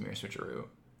terrible with Dimir Switcheroo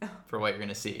for what you're going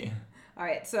to see. All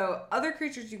right, so other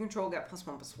creatures you control get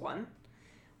 +1/+1.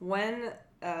 When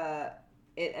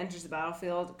it enters the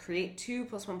battlefield, create 2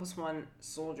 +1/+1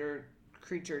 soldier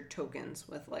creature tokens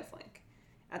with lifelink.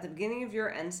 At the beginning of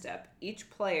your end step, each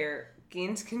player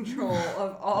gains control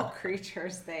of all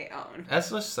creatures they own. That's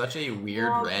just such a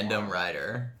weird random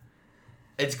rider.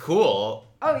 It's cool.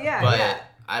 Oh, yeah, but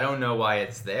I don't know why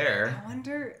it's there. I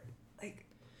wonder, like...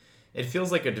 It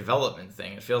feels like a development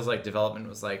thing. It feels like development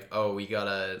was like, oh, we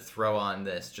gotta throw on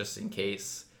this just in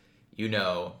case,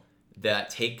 that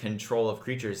take control of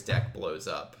creatures deck blows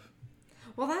up.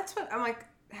 Well, that's what I'm like,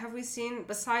 have we seen,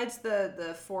 besides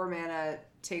the 4 mana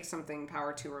take something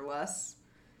power 2 or less?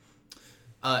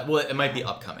 Well, it might be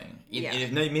upcoming.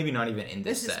 Maybe not even in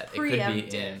this set. Is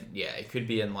preemptive. It could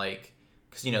be in like,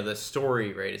 because the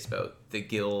story, right, is about the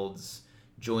guilds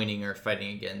joining or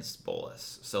fighting against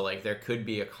Bolas. So like there could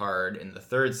be a card in the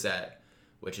 3rd set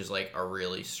which is like a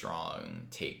really strong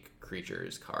take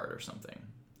creatures card or something.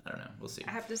 I don't know. We'll see.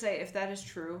 I have to say, if that is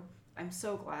true, I'm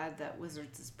so glad that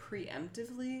Wizards is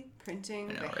preemptively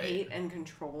printing hate and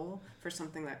control for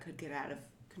something that could get out of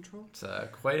control. It's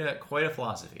quite a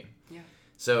philosophy. Yeah.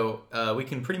 So we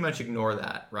can pretty much ignore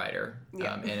that rider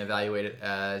and evaluate it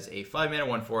as a 5-mana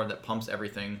 1/4 that pumps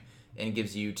everything and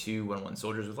gives you 2 1/1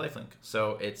 soldiers with lifelink.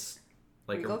 So it's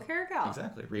like Regal Caracal.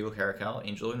 Exactly. Regal Caracal,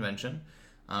 Angel of Invention.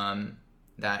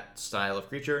 That style of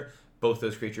creature. Both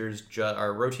those creatures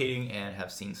are rotating and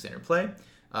have seen standard play.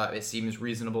 It seems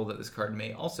reasonable that this card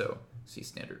may also see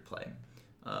standard play.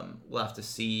 We'll have to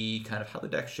see kind of how the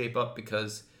decks shape up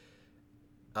because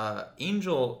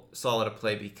Angel saw a lot of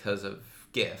play because of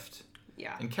Gift.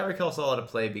 Yeah. And Caracal saw a lot of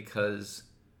play because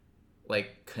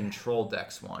like control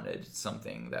decks wanted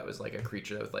something that was like a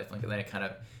creature with lifelink, and then it kind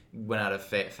of went out of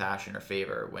fashion or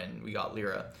favor when we got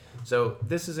Lyra. So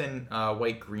this is in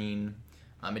white-green.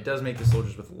 It does make the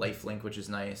soldiers with lifelink, which is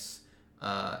nice.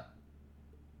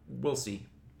 We'll see.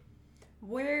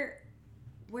 Where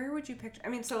would you picture? I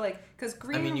mean, so like, because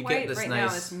green and white right now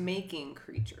is making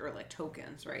creature or like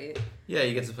tokens, right? Yeah,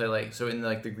 you get to play like in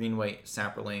like the green-white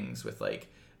Saprolings with like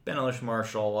Benalish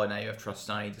Marshal, and now you have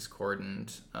Trostani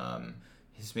Discordant.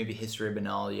 Maybe History of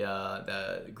Benalia,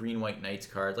 the green-white Knights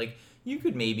card. Like you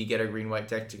could maybe get a green-white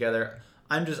deck together.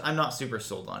 I'm not super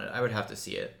sold on it. I would have to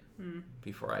see it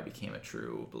before I became a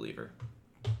true believer.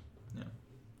 Yeah.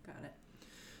 Got it.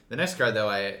 The next card, though,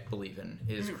 I believe in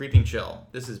is Creeping Chill.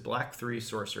 This is black 3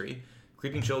 sorcery.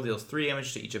 Creeping Chill deals 3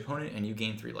 damage to each opponent, and you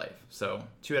gain 3 life. So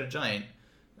 2 at a giant,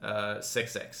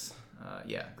 6/6.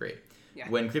 Yeah, great. Yeah.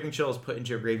 When Creeping Chill is put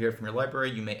into your graveyard from your library,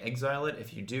 you may exile it.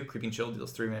 If you do, Creeping Chill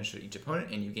deals 3 damage to each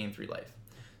opponent, and you gain 3 life.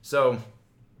 So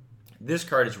this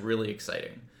card is really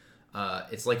exciting.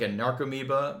 It's like a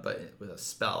Narcomoeba, but with a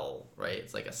spell, right?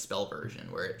 It's like a spell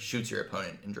version where it shoots your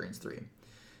opponent and drains 3.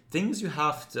 Things you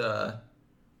have to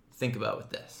think about with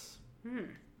this.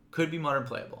 Could be modern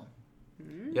playable.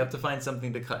 You have to find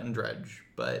something to cut and dredge,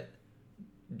 but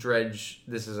dredge,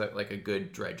 this is like a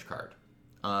good dredge card.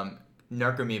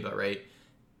 Narcomoeba, right,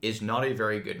 is not a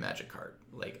very good Magic card,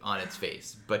 like on its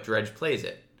face, but dredge plays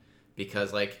it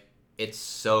because like it's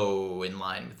so in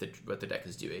line with what the deck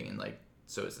is doing, and like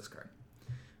so is this card.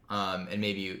 And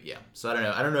maybe so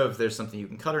I don't know if there's something you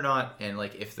can cut or not, and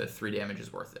like if the 3 damage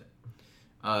is worth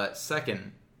it.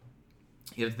 Second,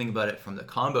 you have to think about it from the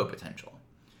combo potential,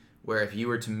 where if you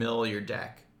were to mill your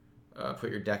deck, put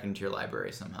your deck into your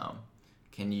library somehow,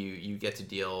 you get to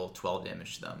deal 12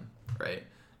 damage to them, right?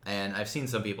 And I've seen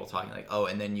some people talking like, oh,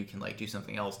 and then you can like do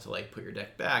something else to like put your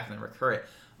deck back and then recur it.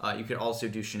 You could also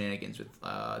do shenanigans with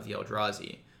the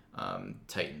Eldrazi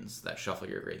Titans that shuffle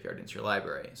your graveyard into your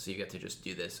library, so you get to just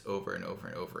do this over and over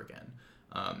and over again.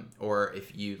 Or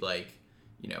if you like,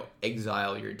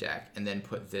 exile your deck and then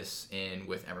put this in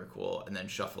with Emrakul and then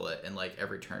shuffle it, and like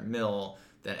every turn mill,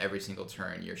 then every single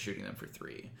turn you're shooting them for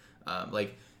 3.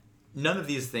 None of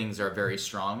these things are very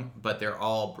strong, but they're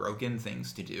all broken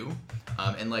things to do.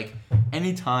 And like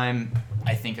anytime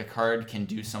I think a card can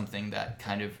do something that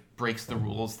kind of breaks the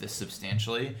rules this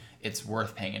substantially, it's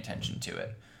worth paying attention to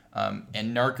it.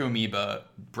 And Narcomoeba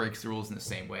breaks the rules in the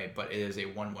same way, but it is a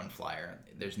 1/1 flyer.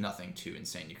 There's nothing too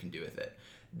insane you can do with it.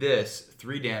 This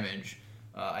 3 damage,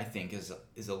 I think, is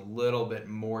a little bit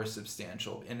more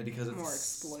substantial, and because it's more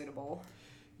exploitable.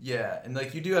 Yeah, and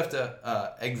like you do have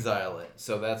to exile it,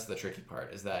 so that's the tricky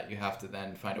part, is that you have to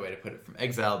then find a way to put it from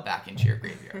exile back into your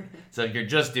graveyard. So if you're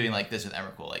just doing like this with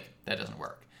Emrakul, like that doesn't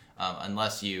work,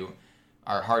 unless you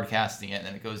are hard casting it and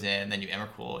then it goes in, then you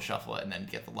Emrakul, shuffle it, and then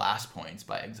get the last points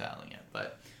by exiling it.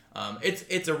 But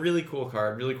it's a really cool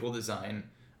card, really cool design.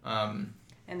 And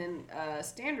in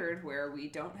Standard, where we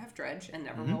don't have Dredge and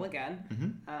never will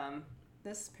again,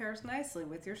 this pairs nicely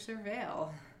with your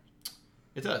Surveil.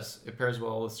 It does. It pairs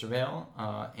well with Surveil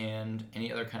and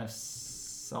any other kind of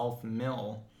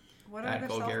self-mill. What that are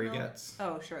the Golgari self-mill? gets.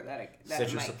 Oh, sure, that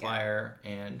Citrus might Supplier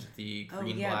and the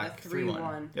green the black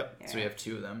 3/1. Yep. Yeah. So we have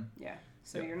 2 of them. Yeah.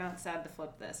 So Yep. you're not sad to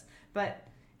flip this, but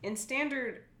in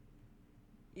standard,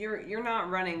 you're not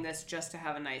running this just to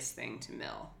have a nice thing to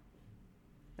mill.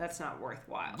 That's not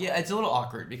worthwhile. Yeah, it's a little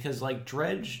awkward because like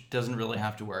Dredge doesn't really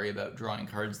have to worry about drawing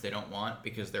cards they don't want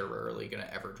because they're rarely going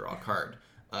to ever draw a card.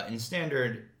 In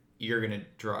standard, you're going to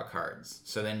draw cards.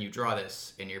 So then you draw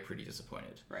this and you're pretty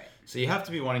disappointed. Right. So you have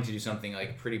to be wanting to do something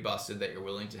like pretty busted that you're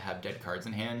willing to have dead cards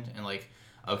in hand and like,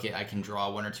 okay, I can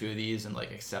draw 1 or 2 of these and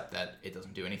like accept that it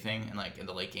doesn't do anything. And like in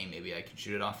the late game, maybe I can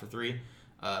shoot it off for 3.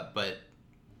 But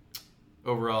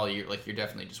overall, you're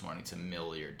definitely just wanting to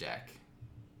mill your deck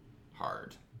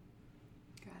hard.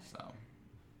 So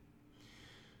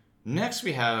next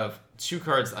we have 2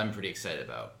 cards I'm pretty excited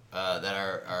about that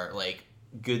are like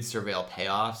good Surveil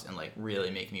payoffs and like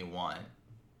really make me want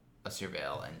a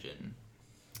Surveil engine.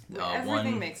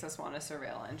 Everything makes us want a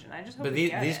Surveil engine. I just hope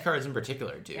these cards in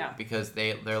particular do because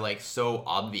they're like so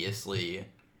obviously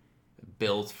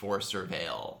built for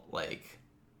Surveil. Like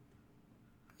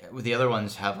with the other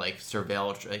ones have like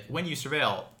Surveil, like when you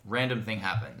Surveil, random thing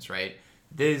happens, right?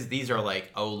 These are like,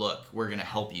 oh look, we're gonna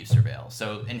help you surveil.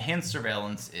 So enhanced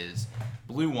surveillance is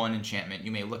blue 1 enchantment.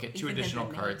 You may look at 2 additional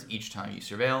cards each time you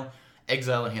surveil.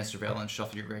 Exile enhanced surveillance,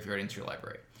 shuffle your graveyard into your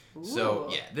library. Ooh. So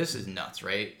yeah, this is nuts,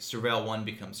 right? Surveil 1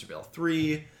 becomes Surveil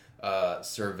 3.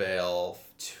 Surveil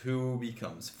 2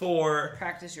 becomes 4.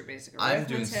 Practice your basic arithmetic. I'm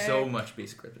doing so much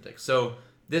basic arithmetic. So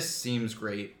this seems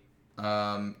great,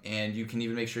 and you can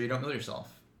even make sure you don't mill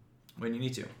yourself when you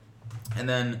need to. And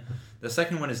then the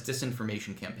second one is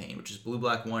Disinformation Campaign, which is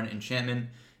blue-black 1 enchantment.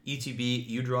 ETB,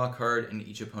 you draw a card, and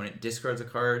each opponent discards a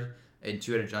card. In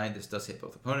 2-headed giant, this does hit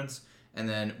both opponents. And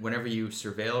then whenever you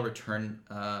surveil, return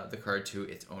the card to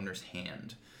its owner's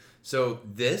hand. So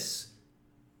this,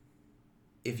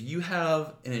 if you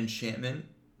have an enchantment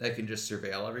that can just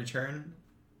surveil every turn,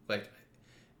 like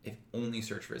if only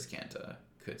Search for Azcanta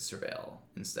could surveil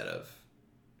instead of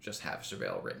just have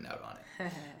surveil written out on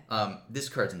it. This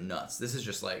card's nuts. This is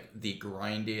just like the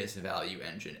grindiest value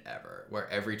engine ever, where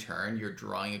every turn you're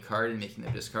drawing a card and making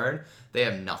them discard. They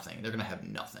have nothing. They're gonna have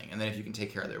nothing. And then if you can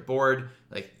take care of their board,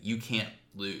 like you can't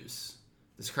lose.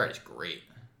 This card is great.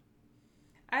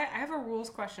 I have a rules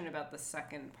question about the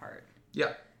second part.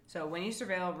 Yeah. So when you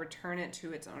surveil, return it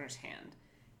to its owner's hand.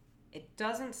 It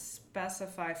doesn't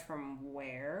specify from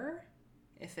where.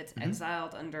 If it's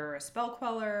exiled under a spell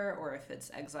queller, or if it's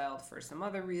exiled for some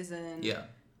other reason. Yeah.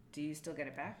 Do you still get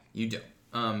it back? You do.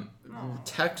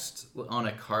 Text on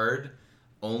a card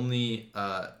only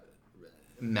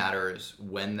matters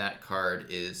when that card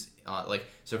is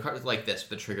so cards like this,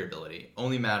 the trigger ability,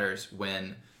 only matters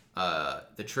when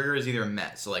the trigger is either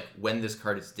met. So like when this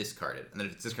card is discarded, and then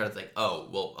if it's discarded, it's like, oh,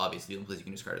 well, obviously the only place you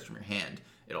can discard is from your hand.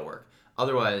 It'll work.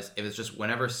 Otherwise, if it's just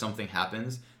whenever something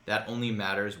happens, that only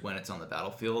matters when it's on the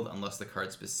battlefield, unless the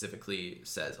card specifically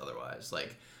says otherwise.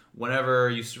 Like, whenever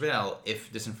you surveil,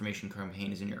 if Disinformation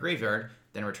Campaign is in your graveyard,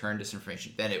 then return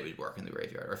Disinformation, then it would work in the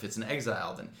graveyard. Or if it's an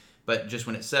exile, then... But just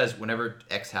when it says, whenever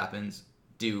X happens,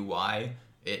 do Y,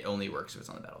 it only works if it's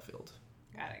on the battlefield.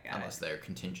 Got it. Unless they're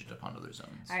contingent upon other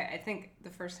zones. I think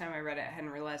the first time I read it, I hadn't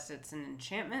realized it's an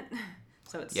enchantment.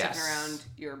 So it's sitting around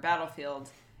your battlefield.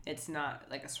 It's not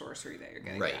like a sorcery that you're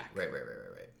getting back. Right.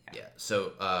 Yeah.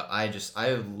 So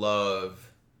I love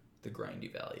the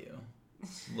grindy value.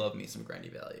 Love me some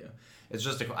grindy value. It's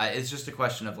just a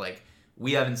question of like,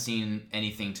 we haven't seen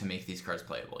anything to make these cards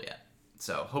playable yet.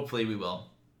 So hopefully we will.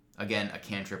 Again, a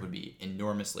cantrip would be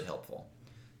enormously helpful.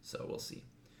 So we'll see.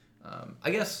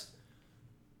 I guess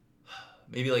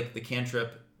maybe like the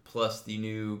cantrip plus the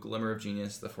new Glimmer of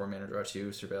Genius, the 4-mana draw 2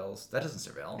 surveils. That doesn't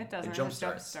surveil. It doesn't. It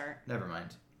jumpstart. Never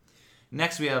mind.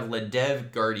 Next we have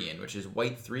Ledev Guardian, which is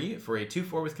white 3 for a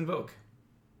 2/4 with Convoke.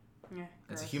 Yeah.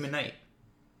 It's a human knight.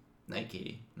 Night,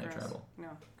 Katie. Night Tribal. No,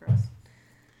 gross.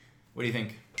 What do you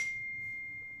think?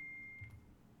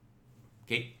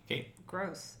 Kate?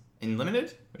 Gross. In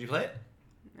Limited? Would you play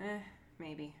it?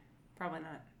 Maybe. Probably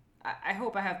not. I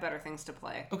hope I have better things to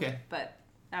play. Okay. But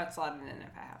I would slot it in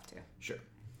if I have to. Sure.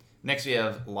 Next we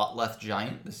have Lotleth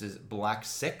Giant. This is black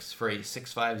 6 for a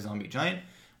 6/5 zombie giant.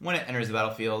 When it enters the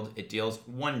battlefield, it deals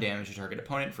 1 damage to target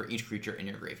opponent for each creature in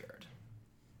your graveyard.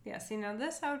 Yeah, see, now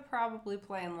this I would probably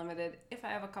play in Limited if I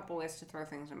have a couple ways to throw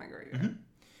things in my graveyard.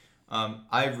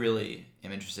 I really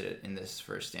am interested in this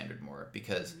for Standard more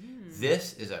because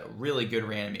this is a really good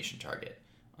reanimation target.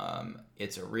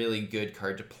 It's a really good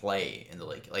card to play in the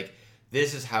lake. Like,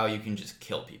 this is how you can just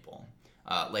kill people.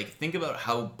 Think about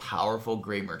how powerful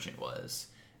Grey Merchant was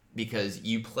because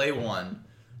you play one,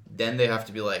 then they have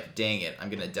to be like, dang it, I'm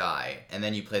going to die. And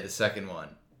then you play the second one,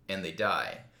 and they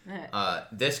die.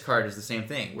 This card is the same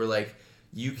thing. Where, like,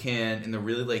 you can, in the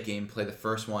really late game, play the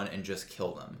first one and just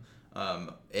kill them.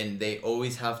 And they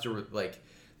always have to, like,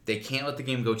 they can't let the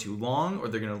game go too long, or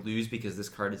they're going to lose because this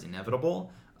card is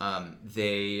inevitable.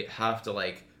 They have to,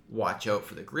 like, watch out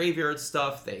for the graveyard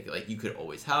stuff. They, like, you could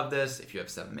always have this if you have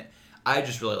 7 minutes. I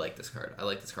just really like this card. I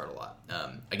like this card a lot.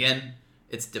 Again,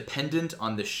 it's dependent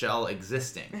on the shell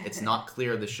existing. It's not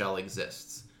clear the shell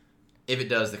exists. If it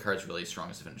does, the card's really strong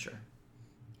as a finisher.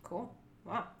 Cool.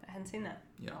 Wow, I hadn't seen that.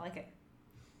 Yeah. I like it.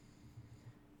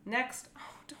 Next,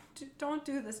 don't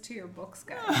do this to your books,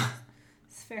 guys.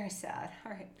 It's very sad.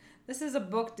 All right, this is a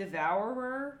book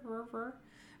devourer,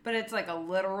 but it's like a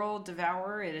literal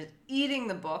devourer. It is eating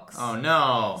the books. Oh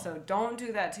no! So don't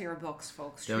do that to your books,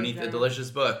 folks. Don't eat the delicious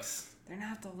books. They're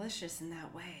not delicious in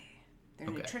that way. They're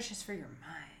nutritious for your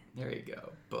mind. There you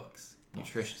go. Books.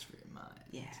 Nutritious for your mind.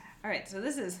 Yeah. All right, so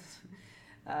this is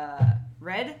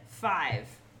red 5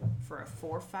 for a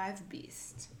 4/5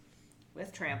 beast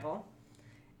with trample.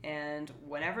 And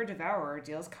whenever Devourer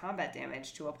deals combat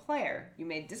damage to a player, you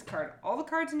may discard all the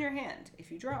cards in your hand.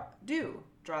 If you draw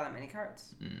that many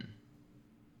cards.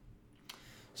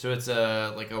 So it's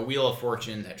a Wheel of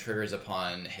Fortune that triggers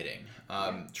upon hitting.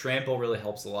 Trample really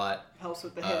helps a lot. Helps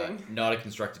with the hitting. Not a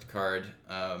constructed card.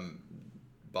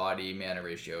 Body mana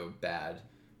ratio bad,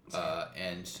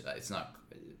 and it's not.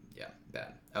 Yeah,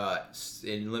 bad.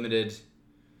 In limited,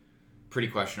 pretty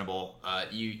questionable.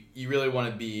 You really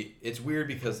want to be. It's weird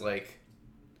because like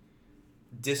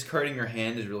discarding your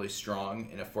hand is really strong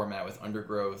in a format with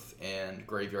Undergrowth and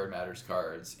Graveyard Matters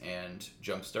cards and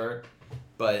Jumpstart,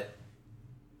 but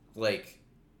like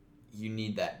you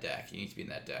need that deck. You need to be in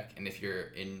that deck, and if you're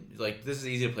in like this is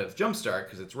easy to play with Jumpstart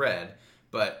because it's red.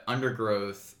 But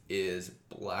Undergrowth is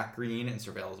black-green and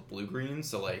Surveil is blue-green,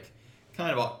 so like kind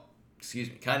of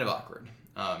awkward.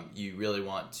 You really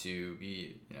want to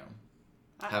be,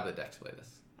 have the deck to play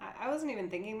this. I wasn't even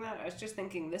thinking that. I was just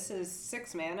thinking this is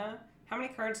 6 mana. How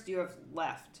many cards do you have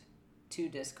left to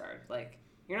discard? Like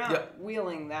you're not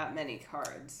wheeling that many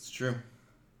cards. It's true.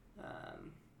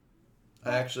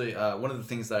 I actually one of the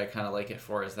things that I kind of like it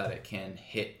for is that it can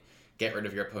get rid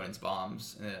of your opponent's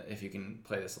bombs. If you can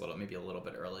play this maybe a little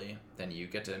bit early, then you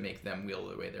get to make them wheel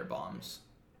away their bombs.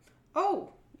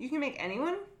 Oh, you can make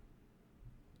anyone?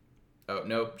 Oh,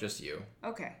 nope, just you.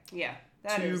 Okay, yeah.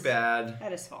 Too bad.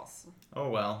 That is false. Oh,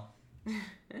 well.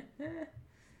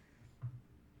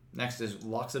 Next is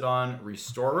Loxodon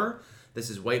Restorer.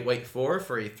 This is white 4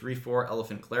 for a 3/4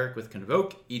 Elephant Cleric with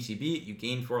Convoke. ETB, you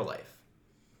gain 4 life.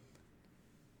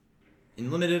 In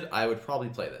limited, I would probably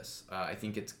play this. I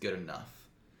think it's good enough.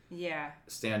 Yeah.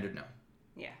 Standard, no.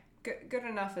 Yeah. Good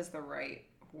enough is the right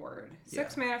word.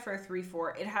 6 mana for a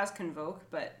 3/4. It has Convoke,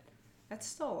 but that's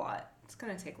still a lot. It's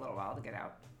going to take a little while to get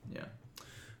out. Yeah.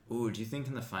 Ooh, do you think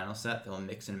in the final set they'll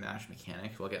mix and match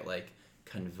mechanics? We'll get like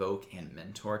Convoke and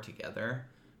Mentor together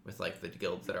with like the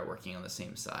guilds that are working on the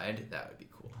same side? That would be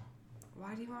cool.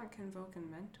 Why do you want Convoke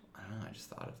and Mentor? I don't know. I just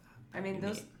thought of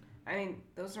that.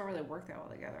 Those don't really work that well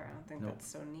together. I don't think that's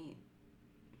so neat.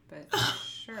 But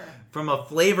sure. From a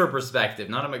flavor perspective,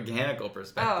 not a mechanical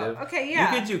perspective. Oh, okay,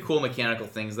 yeah. You could do cool mechanical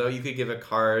things, though. You could give a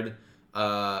card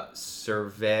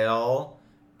Surveil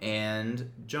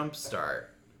and Jumpstart.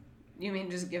 You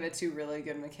mean just give it 2 really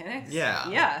good mechanics? Yeah.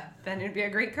 Yeah, then it'd be a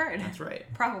great card. That's right.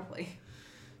 Probably.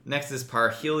 Next is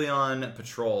Parhelion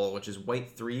Patrol, which is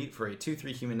white 3 for a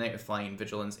 2/3 human knight with flying,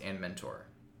 vigilance, and mentor.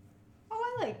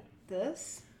 Oh, I like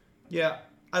this. Yeah,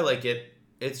 I like it.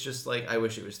 It's just like, I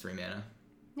wish it was 3 mana.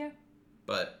 Yeah.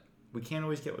 But we can't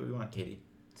always get what we want, Katie.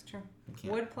 It's true.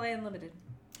 Would play unlimited.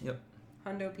 Yep.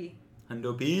 Hundo P.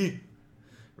 Hundo P.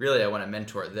 Really, I want to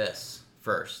mentor this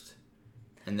first,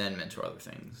 and then mentor other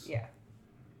things. Yeah.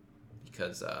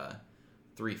 Because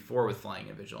 3/4 with flying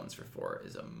and vigilance for 4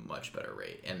 is a much better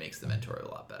rate and makes the mentor a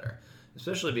lot better.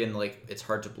 Especially being like it's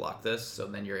hard to block this, so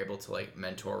then you're able to like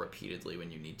mentor repeatedly when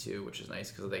you need to, which is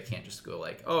nice because they can't just go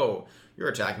like, oh, you're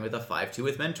attacking with a 5/2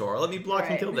 with mentor. Let me block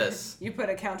and kill this. You put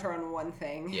a counter on one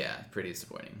thing. Yeah, pretty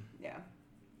disappointing. Yeah.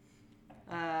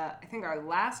 I think our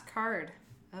last card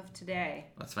of today.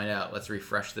 Let's find out. Let's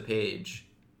refresh the page.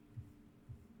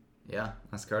 Yeah,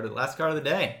 last card of the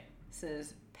day. This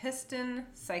is Piston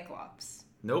Cyclops.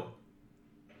 Nope.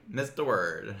 Missed the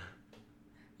word.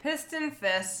 Piston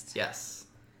Fist. Yes.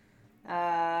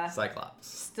 Cyclops.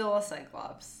 Still a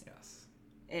Cyclops. Yes.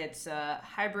 It's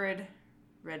hybrid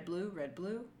red-blue.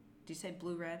 Do you say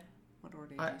blue-red? What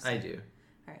order do you say? I do.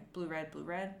 All right,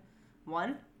 blue-red.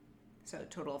 1. So a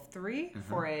total of 3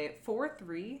 for a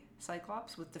 4/3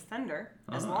 Cyclops with Defender.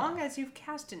 As long as you've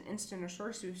cast an instant or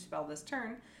sorcery spell this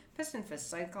turn, Piston Fist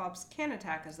Cyclops can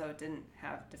attack as though it didn't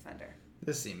have Defender.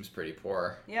 This seems pretty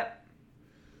poor. Yep.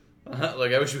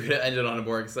 Like, I wish we could have ended on a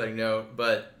more exciting note,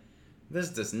 but this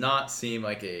does not seem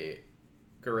like a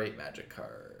great Magic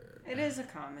card. It is a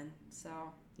common, so,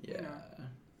 yeah. you know.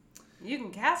 You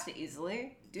can cast it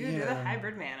easily due to the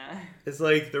hybrid mana. It's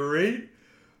like the rate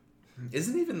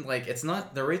isn't even like, it's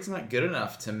not, the rate's not good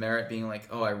enough to merit being like,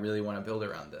 oh, I really want to build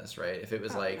around this, right? If it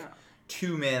was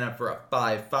 2 mana for a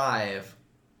 5/5,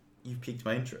 you've piqued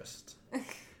my interest.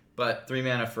 But 3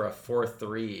 mana for a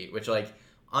 4/3, which, like,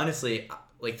 honestly,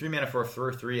 like 3 mana for a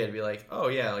 4/3, I'd be like, oh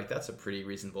yeah, like that's a pretty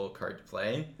reasonable card to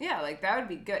play. Yeah, like that would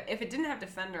be good. If it didn't have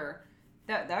Defender,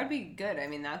 that would be good. I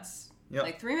mean, that's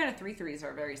like 3 mana 3/3s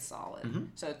are very solid.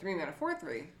 So 3 mana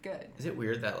 4/3, good. Is it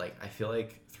weird that, like, I feel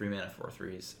like 3 mana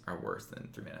 4/3s are worse than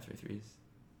 3 mana 3/3s?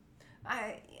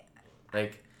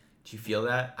 Like, do you feel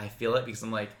that? I feel it because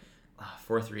I'm like,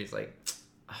 4/3s, like,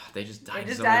 they just died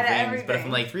to so many things. But if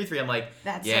I'm like 3/3, I'm like,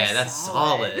 that's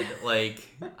solid. Like,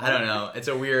 I don't know. It's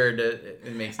a weird.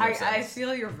 It makes no sense. I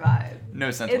feel your vibe.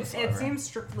 No sense whatsoever. It seems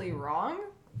strictly wrong.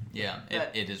 Yeah,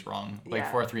 it is wrong.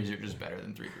 Like 4/3s are just better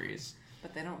than 3/3s.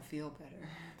 But they don't feel better.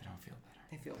 They don't feel better.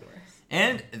 They feel worse.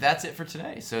 And that's it for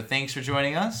today. So thanks for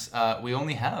joining us. We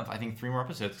only have, I think, 3 more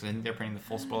episodes because I think they're printing the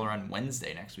full spoiler on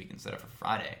Wednesday next week instead of for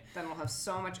Friday. Then we'll have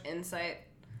so much insight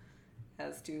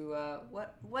as to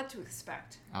what to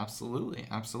expect. Absolutely.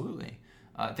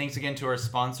 Thanks again to our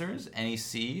sponsors,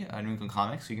 NEC, New England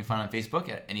Comics, who you can find on Facebook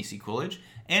at NEC Coolidge,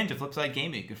 and to Flipside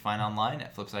Gaming, you can find online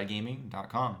at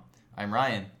flipsidegaming.com. I'm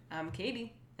Ryan. I'm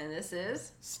Katie, and this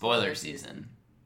is Spoiler Season.